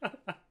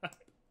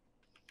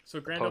 So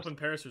Grand Open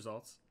Paris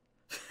results.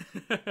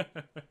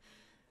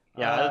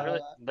 Yeah,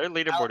 their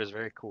leaderboard is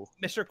very cool.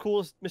 Mr.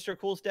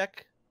 Cool's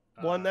deck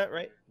won that,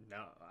 right?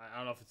 No, I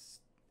don't know if it's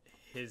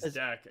his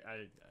deck.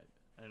 I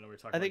don't know. We're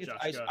talking. I think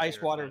about it's Josh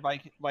Ice Water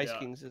Vice yeah.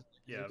 Kings.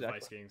 Yeah,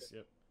 Vice Kings.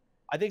 Yep.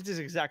 I think this is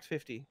exact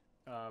 50.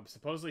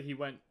 Supposedly he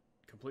went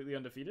completely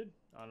undefeated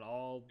on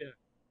all. Yeah.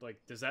 Like,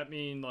 does that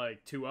mean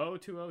like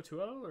 2-0, 2-0,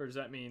 2-0, or does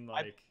that mean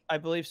like? I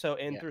believe so,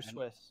 and through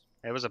Swiss.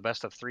 It was a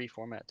best of 3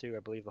 format too,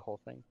 I believe, the whole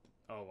thing.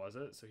 Oh, was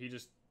it? So he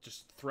just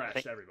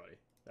thrashed everybody.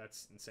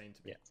 That's insane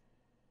to me.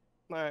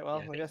 Yeah. All right,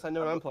 well, I guess I know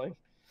what I'm playing.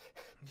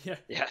 Yeah.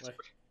 Yeah.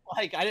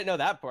 Like, I didn't know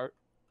that part.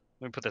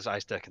 Let me put this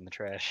ice deck in the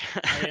trash.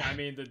 I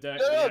mean the deck.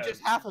 No,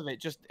 just half of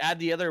it. Just add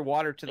the other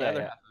water to the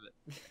other half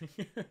of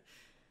it.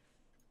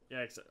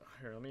 Yeah.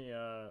 Here, let me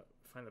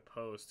find the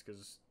post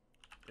because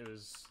it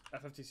was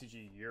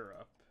FFTCG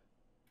Europe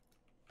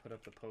put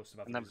up the post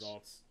about the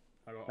results.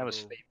 That was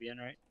Fabian,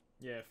 right?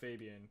 Yeah,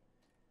 Fabian.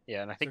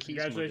 Yeah, and I think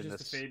congratulations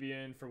to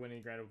Fabian for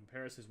winning Grand Open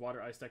Paris. His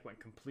water ice deck went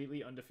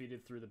completely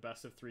undefeated through the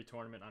best of 3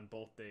 tournament on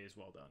both days.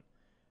 Well done.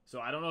 So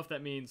I don't know if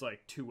that means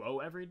like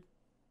 2-0 every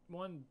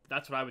one.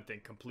 That's what I would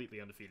think completely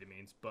undefeated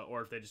means,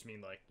 or if they just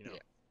mean like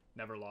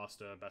never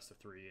lost a best of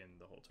 3 in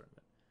the whole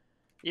tournament.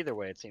 Either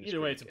way, it seems. Either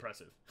way, pretty it's good.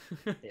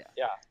 impressive.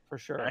 Yeah, for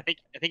sure. I think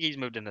he's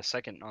moved into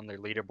second on their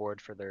leaderboard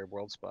for their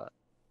world spot,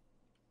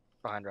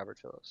 behind Robert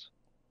Phillips.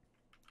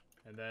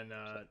 And then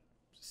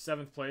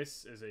 7th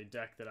place is a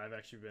deck that I've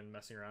actually been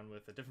messing around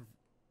with, a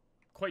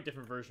quite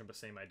different version, but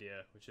same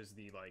idea, which is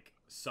the like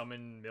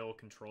summon mill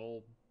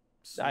control.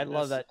 I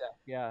love that deck.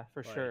 Yeah,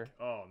 for sure.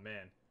 Oh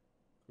man,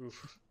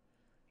 oof,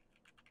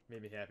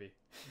 made me happy.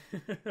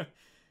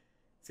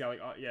 It's got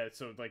like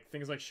so like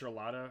things like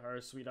Charlotta are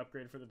a sweet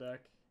upgrade for the deck.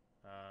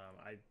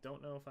 I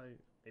don't know if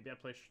maybe I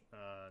play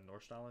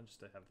Norstalen just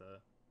to have the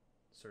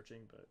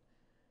searching, but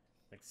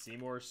like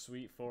Seymour's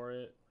sweet for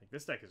it. Like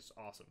this deck is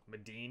awesome.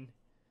 Medine.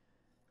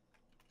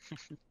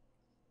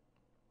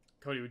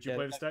 Cody, would you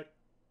play this deck?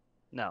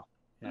 No.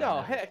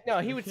 No, heck no.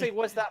 He would say,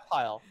 "What's that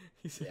pile?"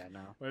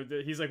 No.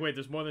 He's like, wait,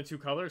 there's more than 2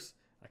 colors?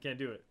 I can't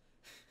do it.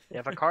 Yeah,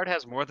 if a card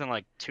has more than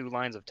like 2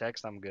 lines of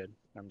text, I'm good.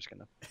 I'm just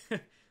gonna.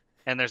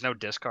 And there's no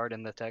discard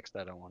in the text,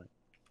 I don't want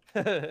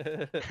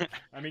it.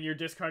 I mean, you're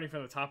discarding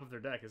from the top of their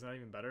deck. Isn't that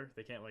even better?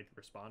 They can't like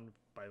respond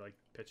by like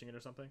pitching it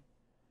or something.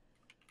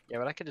 Yeah,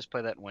 but I could just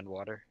play that in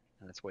Windwater,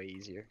 and it's way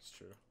easier. It's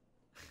true.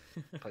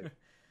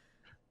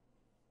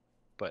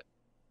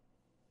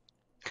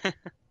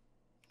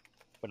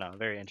 But no,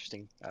 very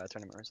interesting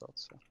tournament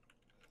results. So.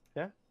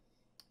 Yeah.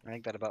 I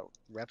think that about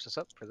wraps us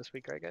up for this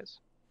week, right, guys?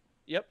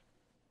 Yep.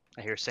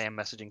 I hear Sam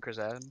messaging Chris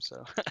Adams,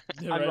 so.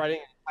 Yeah, I'm writing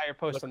an entire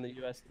post on the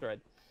U.S. thread.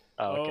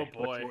 Oh, okay.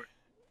 Boy.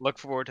 Look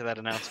forward to that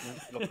announcement.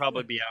 It'll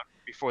probably be out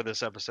before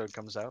this episode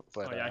comes out.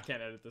 But, I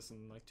can't edit this in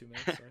like 2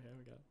 minutes. So here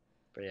we go.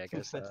 But yeah,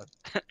 guys,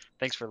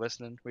 thanks for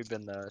listening. We've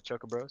been the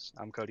Chocobros.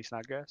 I'm Cody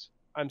Snodgrass.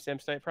 I'm Sam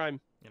Snipe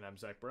Prime. And I'm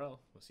Zach Burrell.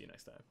 We'll see you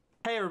next time.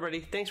 Hey everybody,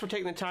 thanks for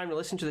taking the time to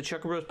listen to the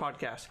Chocobros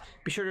podcast.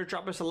 Be sure to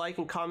drop us a like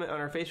and comment on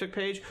our Facebook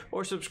page,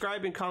 or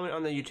subscribe and comment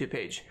on the YouTube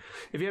page.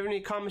 If you have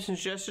any comments and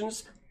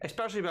suggestions,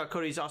 especially about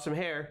Cody's awesome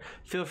hair,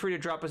 feel free to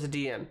drop us a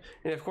DM.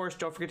 And of course,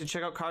 don't forget to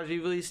check out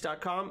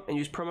CardsEvilise.com and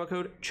use promo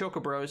code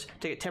Chocobros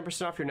to get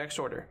 10% off your next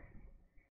order.